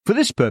 For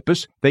this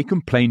purpose, they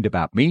complained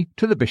about me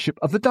to the bishop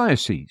of the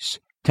diocese,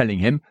 telling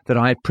him that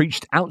I had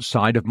preached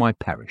outside of my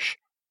parish.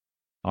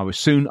 I was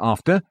soon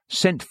after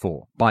sent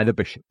for by the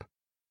bishop.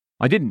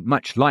 I didn't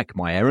much like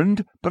my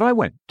errand, but I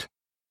went.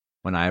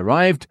 When I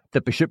arrived,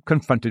 the bishop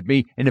confronted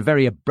me in a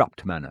very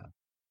abrupt manner.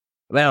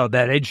 'Well,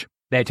 Berridge,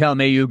 they tell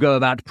me you go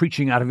about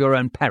preaching out of your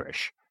own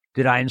parish.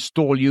 Did I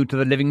install you to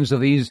the livings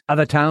of these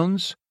other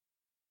towns?'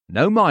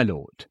 'No, my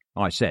lord,'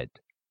 I said,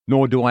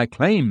 'nor do I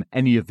claim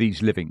any of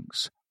these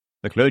livings.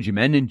 The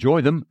clergymen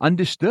enjoy them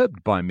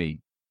undisturbed by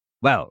me.'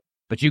 'Well,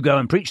 but you go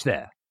and preach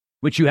there,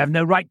 which you have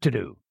no right to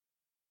do.'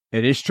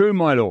 'It is true,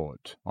 my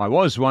lord. I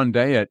was one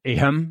day at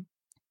Eham.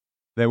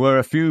 There were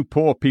a few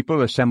poor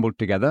people assembled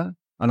together,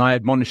 and I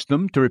admonished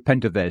them to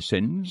repent of their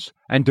sins,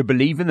 and to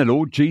believe in the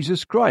Lord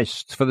Jesus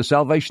Christ for the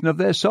salvation of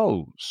their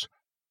souls.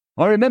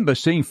 I remember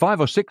seeing 5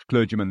 or 6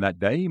 clergymen that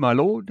day, my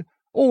lord,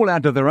 all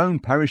out of their own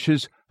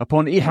parishes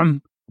upon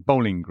Eham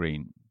Bowling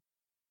Green.'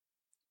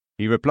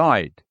 He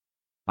replied,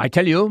 'I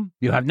tell you,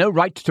 you have no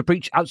right to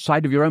preach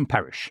outside of your own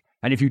parish,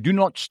 and if you do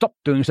not stop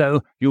doing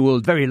so, you will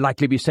very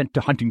likely be sent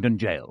to Huntingdon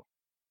Jail.'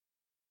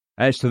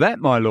 'As to that,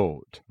 my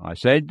lord,' I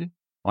said,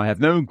 'I have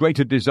no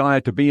greater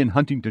desire to be in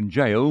Huntingdon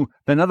Jail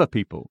than other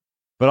people,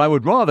 but I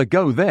would rather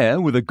go there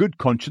with a good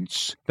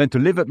conscience than to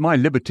live at my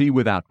liberty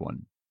without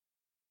one.'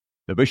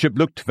 The bishop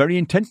looked very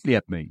intently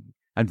at me,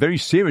 and very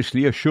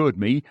seriously assured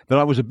me that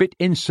I was a bit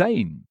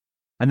insane,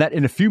 and that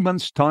in a few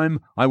months' time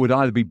I would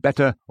either be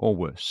better or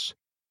worse.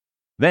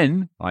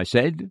 'Then,' I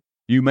said,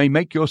 'you may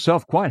make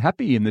yourself quite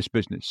happy in this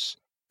business,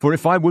 for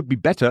if I would be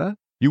better,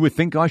 you would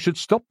think I should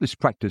stop this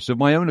practice of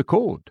my own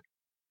accord.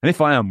 And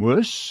if I am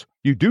worse,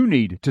 you do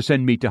need to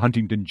send me to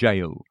Huntingdon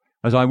Jail,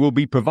 as I will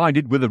be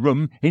provided with a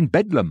room in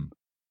Bedlam,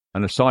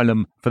 an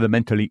asylum for the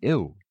mentally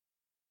ill.'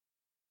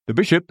 The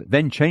bishop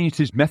then changed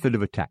his method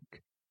of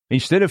attack.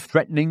 Instead of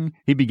threatening,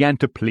 he began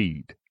to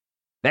plead.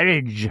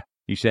 'Berridge,'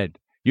 he said,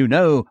 'you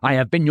know I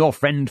have been your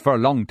friend for a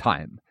long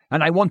time,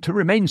 and I want to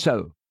remain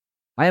so.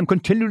 I am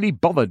continually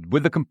bothered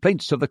with the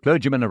complaints of the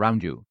clergymen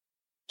around you.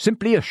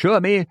 Simply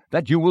assure me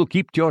that you will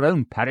keep to your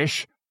own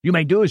parish. You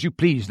may do as you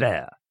please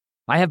there.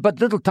 I have but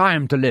little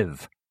time to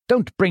live.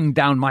 Don't bring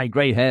down my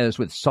grey hairs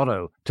with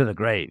sorrow to the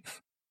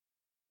grave.'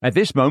 At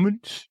this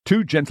moment,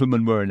 2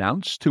 gentlemen were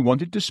announced who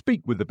wanted to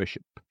speak with the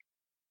bishop.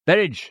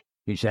 'Berridge,'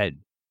 he said,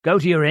 'go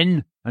to your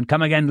inn and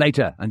come again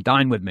later and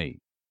dine with me.'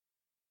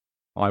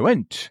 I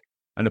went,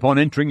 and upon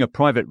entering a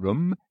private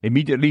room,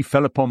 immediately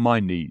fell upon my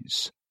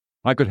knees.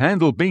 I could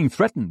handle being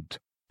threatened,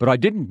 but I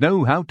didn't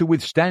know how to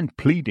withstand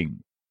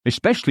pleading,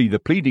 especially the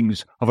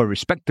pleadings of a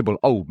respectable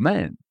old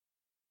man.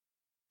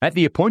 At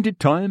the appointed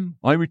time,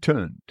 I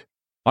returned.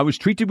 I was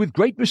treated with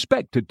great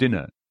respect at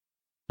dinner.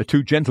 The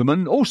 2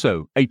 gentlemen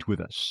also ate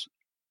with us.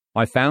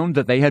 I found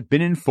that they had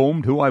been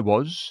informed who I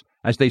was,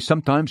 as they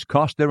sometimes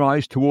cast their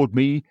eyes toward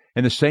me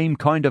in the same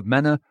kind of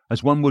manner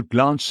as one would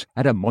glance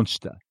at a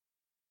monster.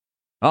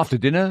 After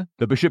dinner,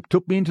 the bishop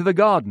took me into the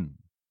garden.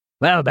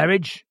 'Well,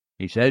 Berridge,'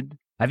 he said,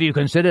 'have you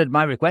considered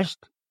my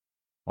request?'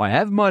 'I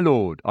have, my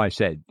lord,' I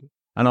said,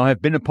 'and I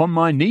have been upon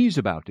my knees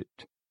about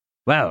it.'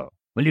 'Well,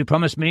 will you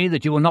promise me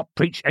that you will not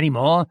preach any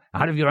more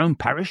out of your own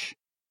parish?'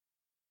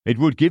 'It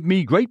would give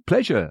me great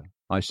pleasure,'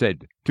 I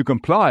said, 'to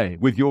comply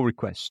with your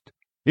request,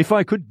 if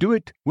I could do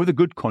it with a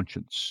good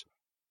conscience.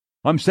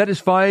 I'm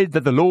satisfied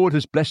that the Lord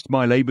has blessed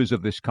my labours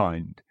of this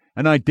kind,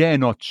 and I dare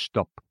not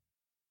stop.'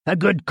 'A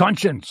good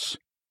conscience,'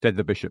 said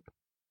the bishop.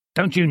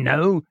 'Don't you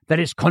know that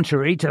it's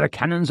contrary to the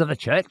canons of the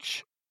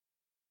church?'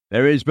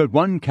 'There is but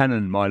one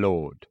canon, my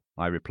lord,'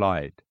 I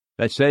replied,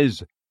 'that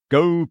says,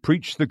 "Go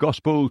preach the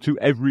gospel to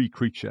every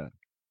creature."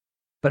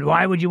 'But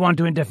why would you want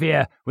to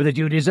interfere with the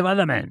duties of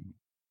other men?'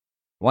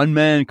 'One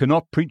man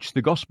cannot preach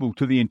the gospel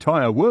to the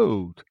entire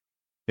world.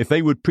 If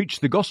they would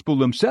preach the gospel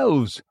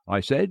themselves,' I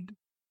said,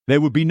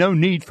 'there would be no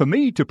need for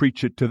me to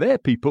preach it to their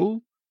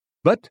people.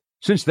 But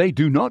since they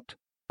do not,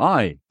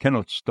 I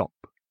cannot stop."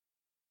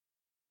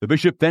 The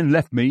bishop then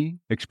left me,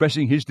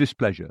 expressing his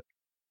displeasure.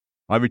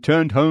 I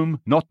returned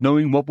home, not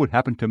knowing what would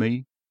happen to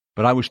me,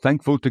 but I was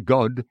thankful to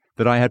God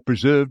that I had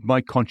preserved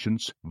my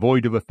conscience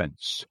void of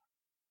offence.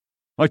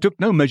 I took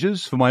no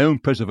measures for my own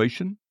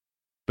preservation,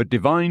 but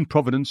divine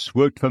providence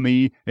worked for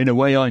me in a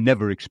way I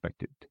never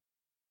expected.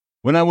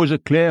 When I was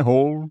at Clare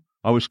Hall,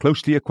 I was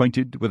closely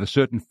acquainted with a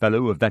certain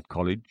fellow of that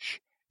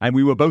college, and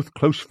we were both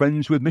close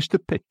friends with Mr.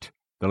 Pitt,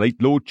 the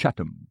late Lord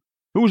Chatham,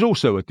 who was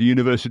also at the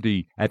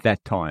university at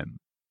that time.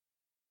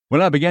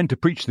 When I began to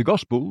preach the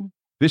gospel,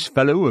 this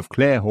fellow of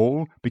Clare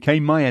Hall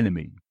became my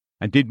enemy,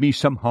 and did me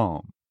some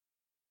harm.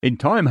 In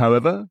time,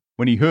 however,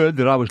 when he heard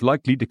that I was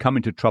likely to come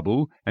into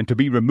trouble and to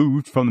be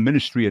removed from the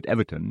ministry at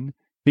Everton,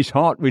 his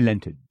heart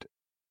relented.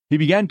 He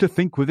began to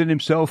think within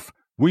himself,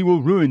 "We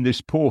will ruin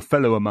this poor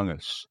fellow among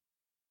us."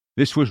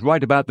 This was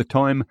right about the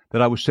time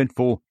that I was sent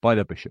for by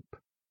the bishop.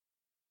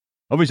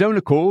 Of his own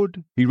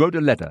accord, he wrote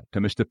a letter to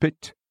Mr.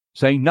 Pitt,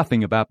 saying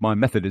nothing about my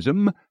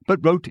Methodism,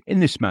 but wrote in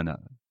this manner: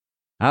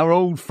 "Our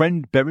old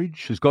friend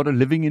Berridge has got a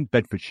living in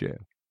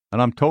Bedfordshire,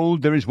 and I'm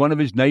told there is one of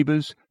his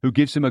neighbours who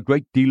gives him a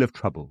great deal of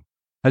trouble,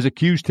 has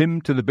accused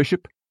him to the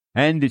bishop,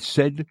 and, it's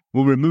said,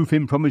 will remove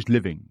him from his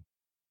living.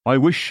 I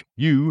wish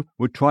you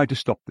would try to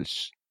stop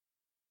this."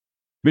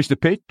 Mr.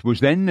 Pitt was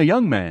then a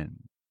young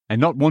man, and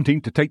not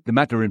wanting to take the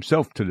matter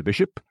himself to the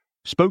bishop,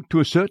 spoke to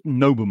a certain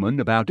nobleman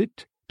about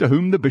it, to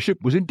whom the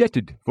bishop was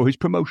indebted for his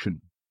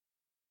promotion.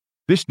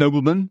 This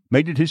nobleman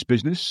made it his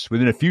business,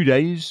 within a few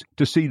days,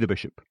 to see the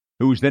bishop,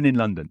 who was then in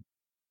London.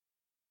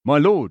 "My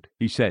lord,"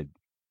 he said,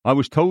 "I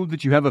was told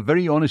that you have a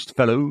very honest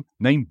fellow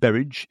named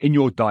Berridge in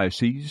your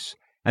diocese,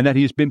 and that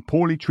he has been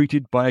poorly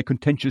treated by a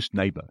contentious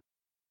neighbour.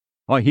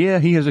 I hear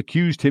he has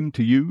accused him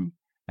to you,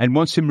 and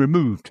wants him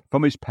removed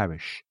from his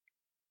parish.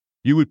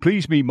 You would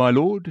please me, my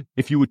lord,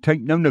 if you would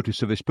take no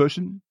notice of this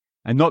person,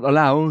 and not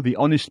allow the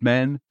honest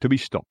man to be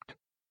stopped."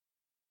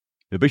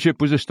 The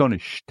bishop was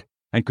astonished,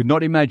 and could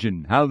not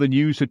imagine how the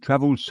news had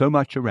travelled so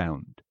much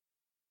around.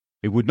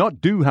 It would not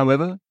do,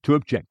 however, to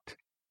object.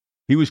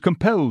 He was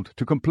compelled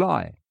to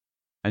comply,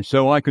 and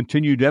so I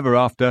continued ever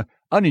after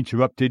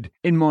uninterrupted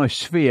in my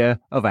sphere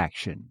of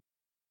action.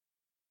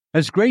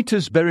 As great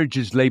as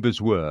Berridge's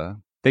labours were,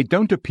 they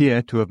don't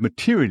appear to have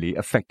materially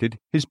affected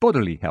his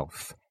bodily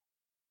health.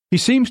 He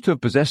seems to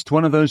have possessed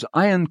one of those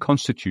iron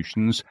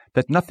constitutions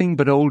that nothing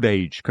but old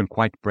age can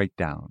quite break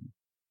down.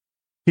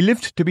 He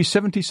lived to be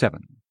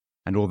 77,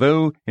 and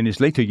although in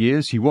his later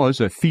years he was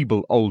a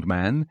feeble old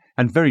man,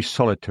 and very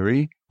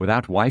solitary,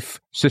 without wife,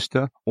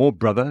 sister, or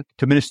brother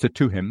to minister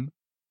to him,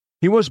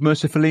 he was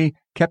mercifully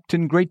kept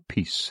in great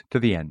peace to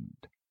the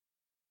end.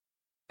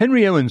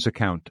 Henry Owen's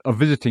account of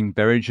visiting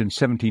Berridge in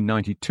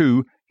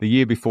 1792, the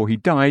year before he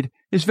died,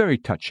 is very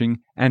touching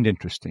and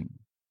interesting.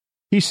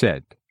 He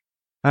said,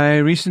 "I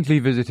recently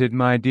visited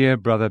my dear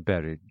brother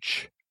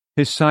Berridge.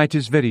 His sight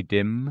is very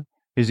dim,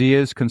 his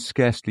ears can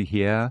scarcely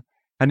hear,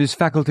 and his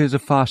faculties are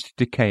fast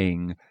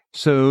decaying,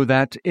 so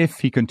that, if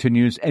he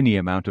continues any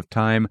amount of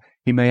time,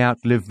 he may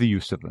outlive the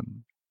use of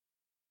them.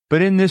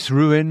 But in this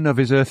ruin of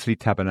his earthly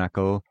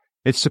tabernacle,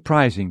 it's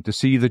surprising to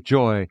see the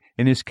joy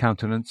in his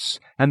countenance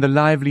and the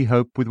lively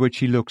hope with which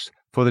he looks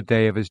for the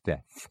day of his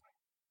death.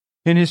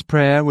 In his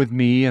prayer with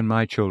me and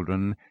my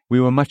children, we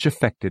were much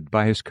affected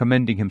by his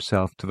commending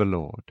himself to the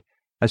Lord,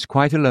 as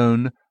quite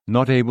alone,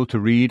 not able to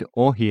read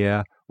or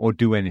hear or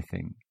do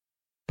anything.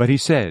 But he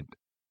said,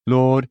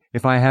 'Lord,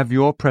 if I have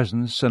your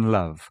presence and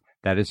love,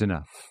 that is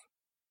enough.'"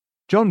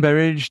 John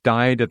Berridge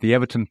died at the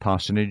Everton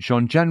parsonage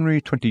on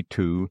January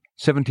 22,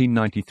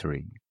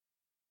 1793.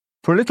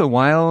 For a little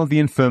while the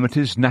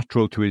infirmities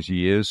natural to his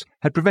years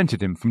had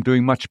prevented him from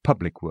doing much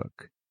public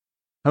work.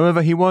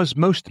 However, he was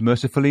most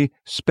mercifully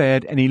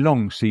spared any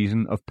long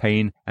season of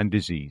pain and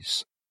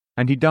disease,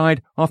 and he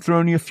died after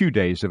only a few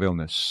days of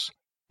illness,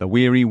 the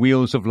weary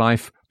wheels of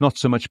life not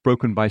so much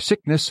broken by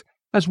sickness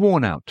as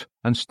worn out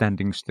and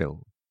standing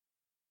still.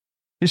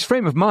 His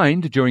frame of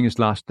mind during his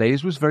last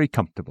days was very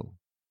comfortable.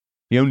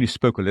 He only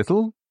spoke a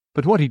little,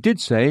 but what he did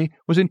say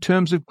was in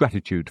terms of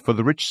gratitude for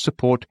the rich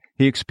support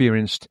he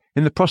experienced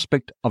in the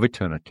prospect of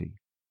eternity.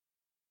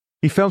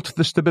 He felt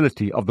the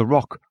stability of the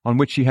rock on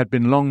which he had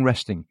been long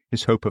resting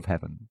his hope of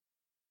heaven.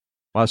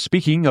 While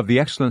speaking of the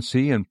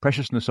excellency and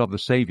preciousness of the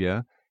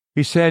Saviour,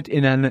 he said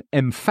in an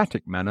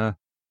emphatic manner,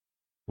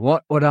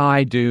 "What would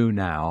I do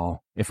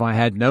now if I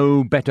had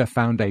no better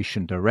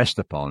foundation to rest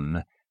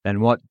upon than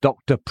what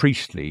Dr.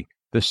 Priestley,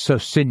 the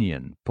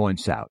Socinian,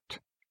 points out?"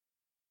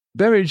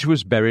 Berridge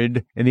was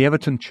buried in the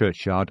Everton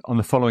churchyard on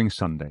the following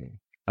Sunday,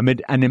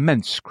 amid an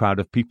immense crowd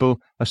of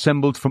people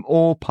assembled from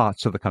all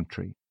parts of the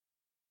country.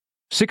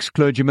 6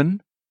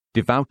 clergymen,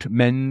 devout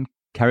men,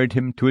 carried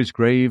him to his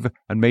grave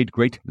and made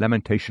great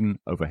lamentation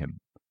over him.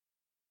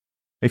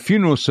 A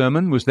funeral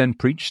sermon was then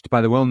preached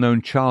by the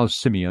well-known Charles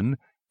Simeon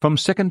from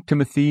 2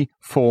 Timothy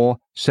 4,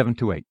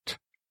 7-8,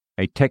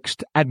 a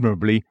text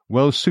admirably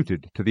well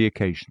suited to the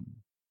occasion.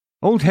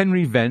 Old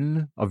Henry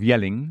Venn of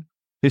Yelling,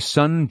 his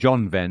son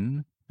John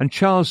Venn, and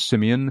Charles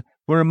Simeon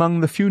were among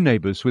the few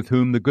neighbours with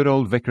whom the good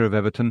old vicar of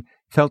Everton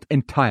felt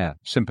entire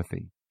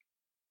sympathy.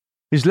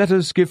 His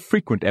letters give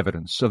frequent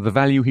evidence of the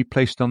value he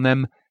placed on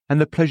them and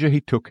the pleasure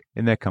he took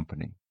in their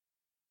company.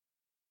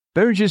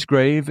 Berridge's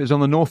grave is on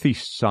the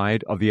north-east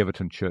side of the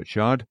Everton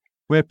churchyard,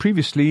 where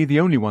previously the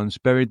only ones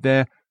buried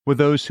there were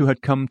those who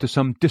had come to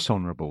some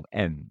dishonourable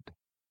end.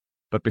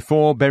 But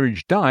before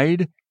Berridge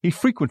died, he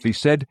frequently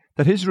said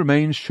that his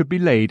remains should be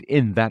laid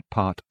in that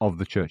part of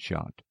the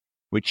churchyard,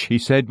 which, he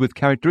said with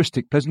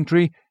characteristic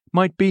pleasantry,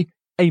 might be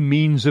a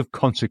means of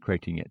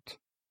consecrating it.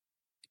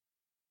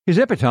 His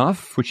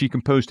epitaph, which he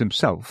composed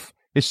himself,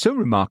 is so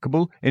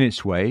remarkable in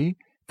its way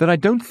that I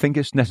don't think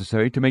it's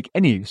necessary to make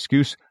any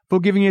excuse for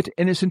giving it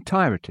in its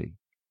entirety.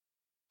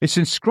 It's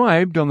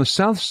inscribed on the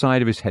south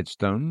side of his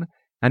headstone,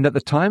 and at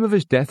the time of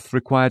his death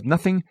required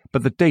nothing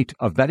but the date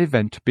of that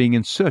event being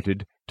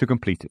inserted to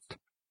complete it.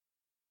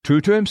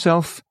 True to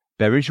himself,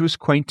 Berridge was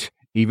quaint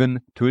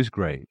even to his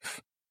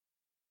grave.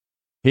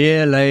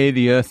 Here lay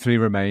the earthly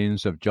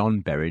remains of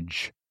John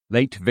Berridge,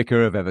 late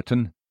vicar of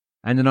Everton,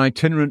 and an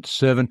itinerant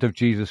servant of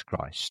Jesus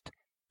Christ,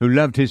 who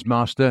loved his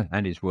master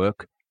and his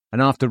work,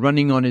 and after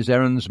running on his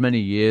errands many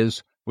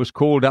years, was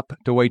called up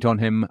to wait on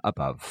him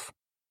above.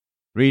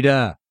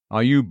 Reader,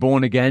 are you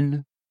born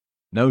again?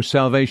 No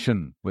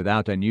salvation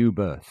without a new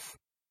birth.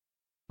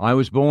 I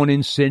was born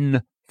in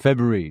sin,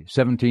 February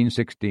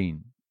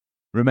 1716,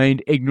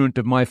 remained ignorant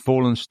of my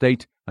fallen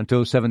state until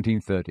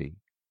 1730,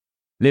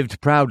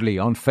 lived proudly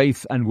on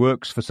faith and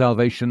works for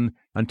salvation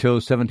until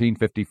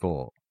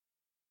 1754,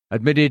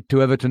 admitted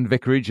to Everton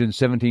Vicarage in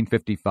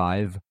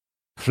 1755,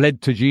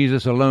 fled to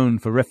Jesus alone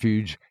for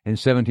refuge in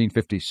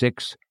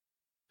 1756,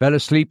 fell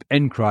asleep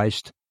in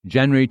Christ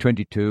January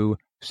 22,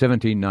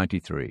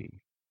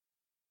 1793.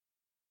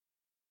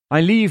 I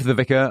leave the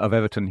Vicar of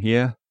Everton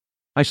here.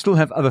 I still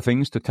have other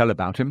things to tell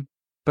about him,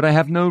 but I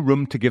have no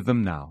room to give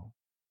them now.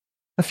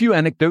 A few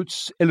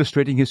anecdotes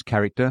illustrating his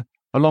character,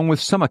 along with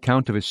some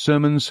account of his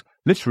sermons,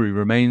 literary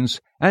remains,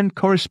 and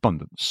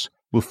correspondence,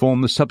 will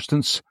form the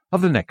substance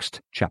of the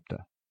next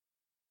chapter.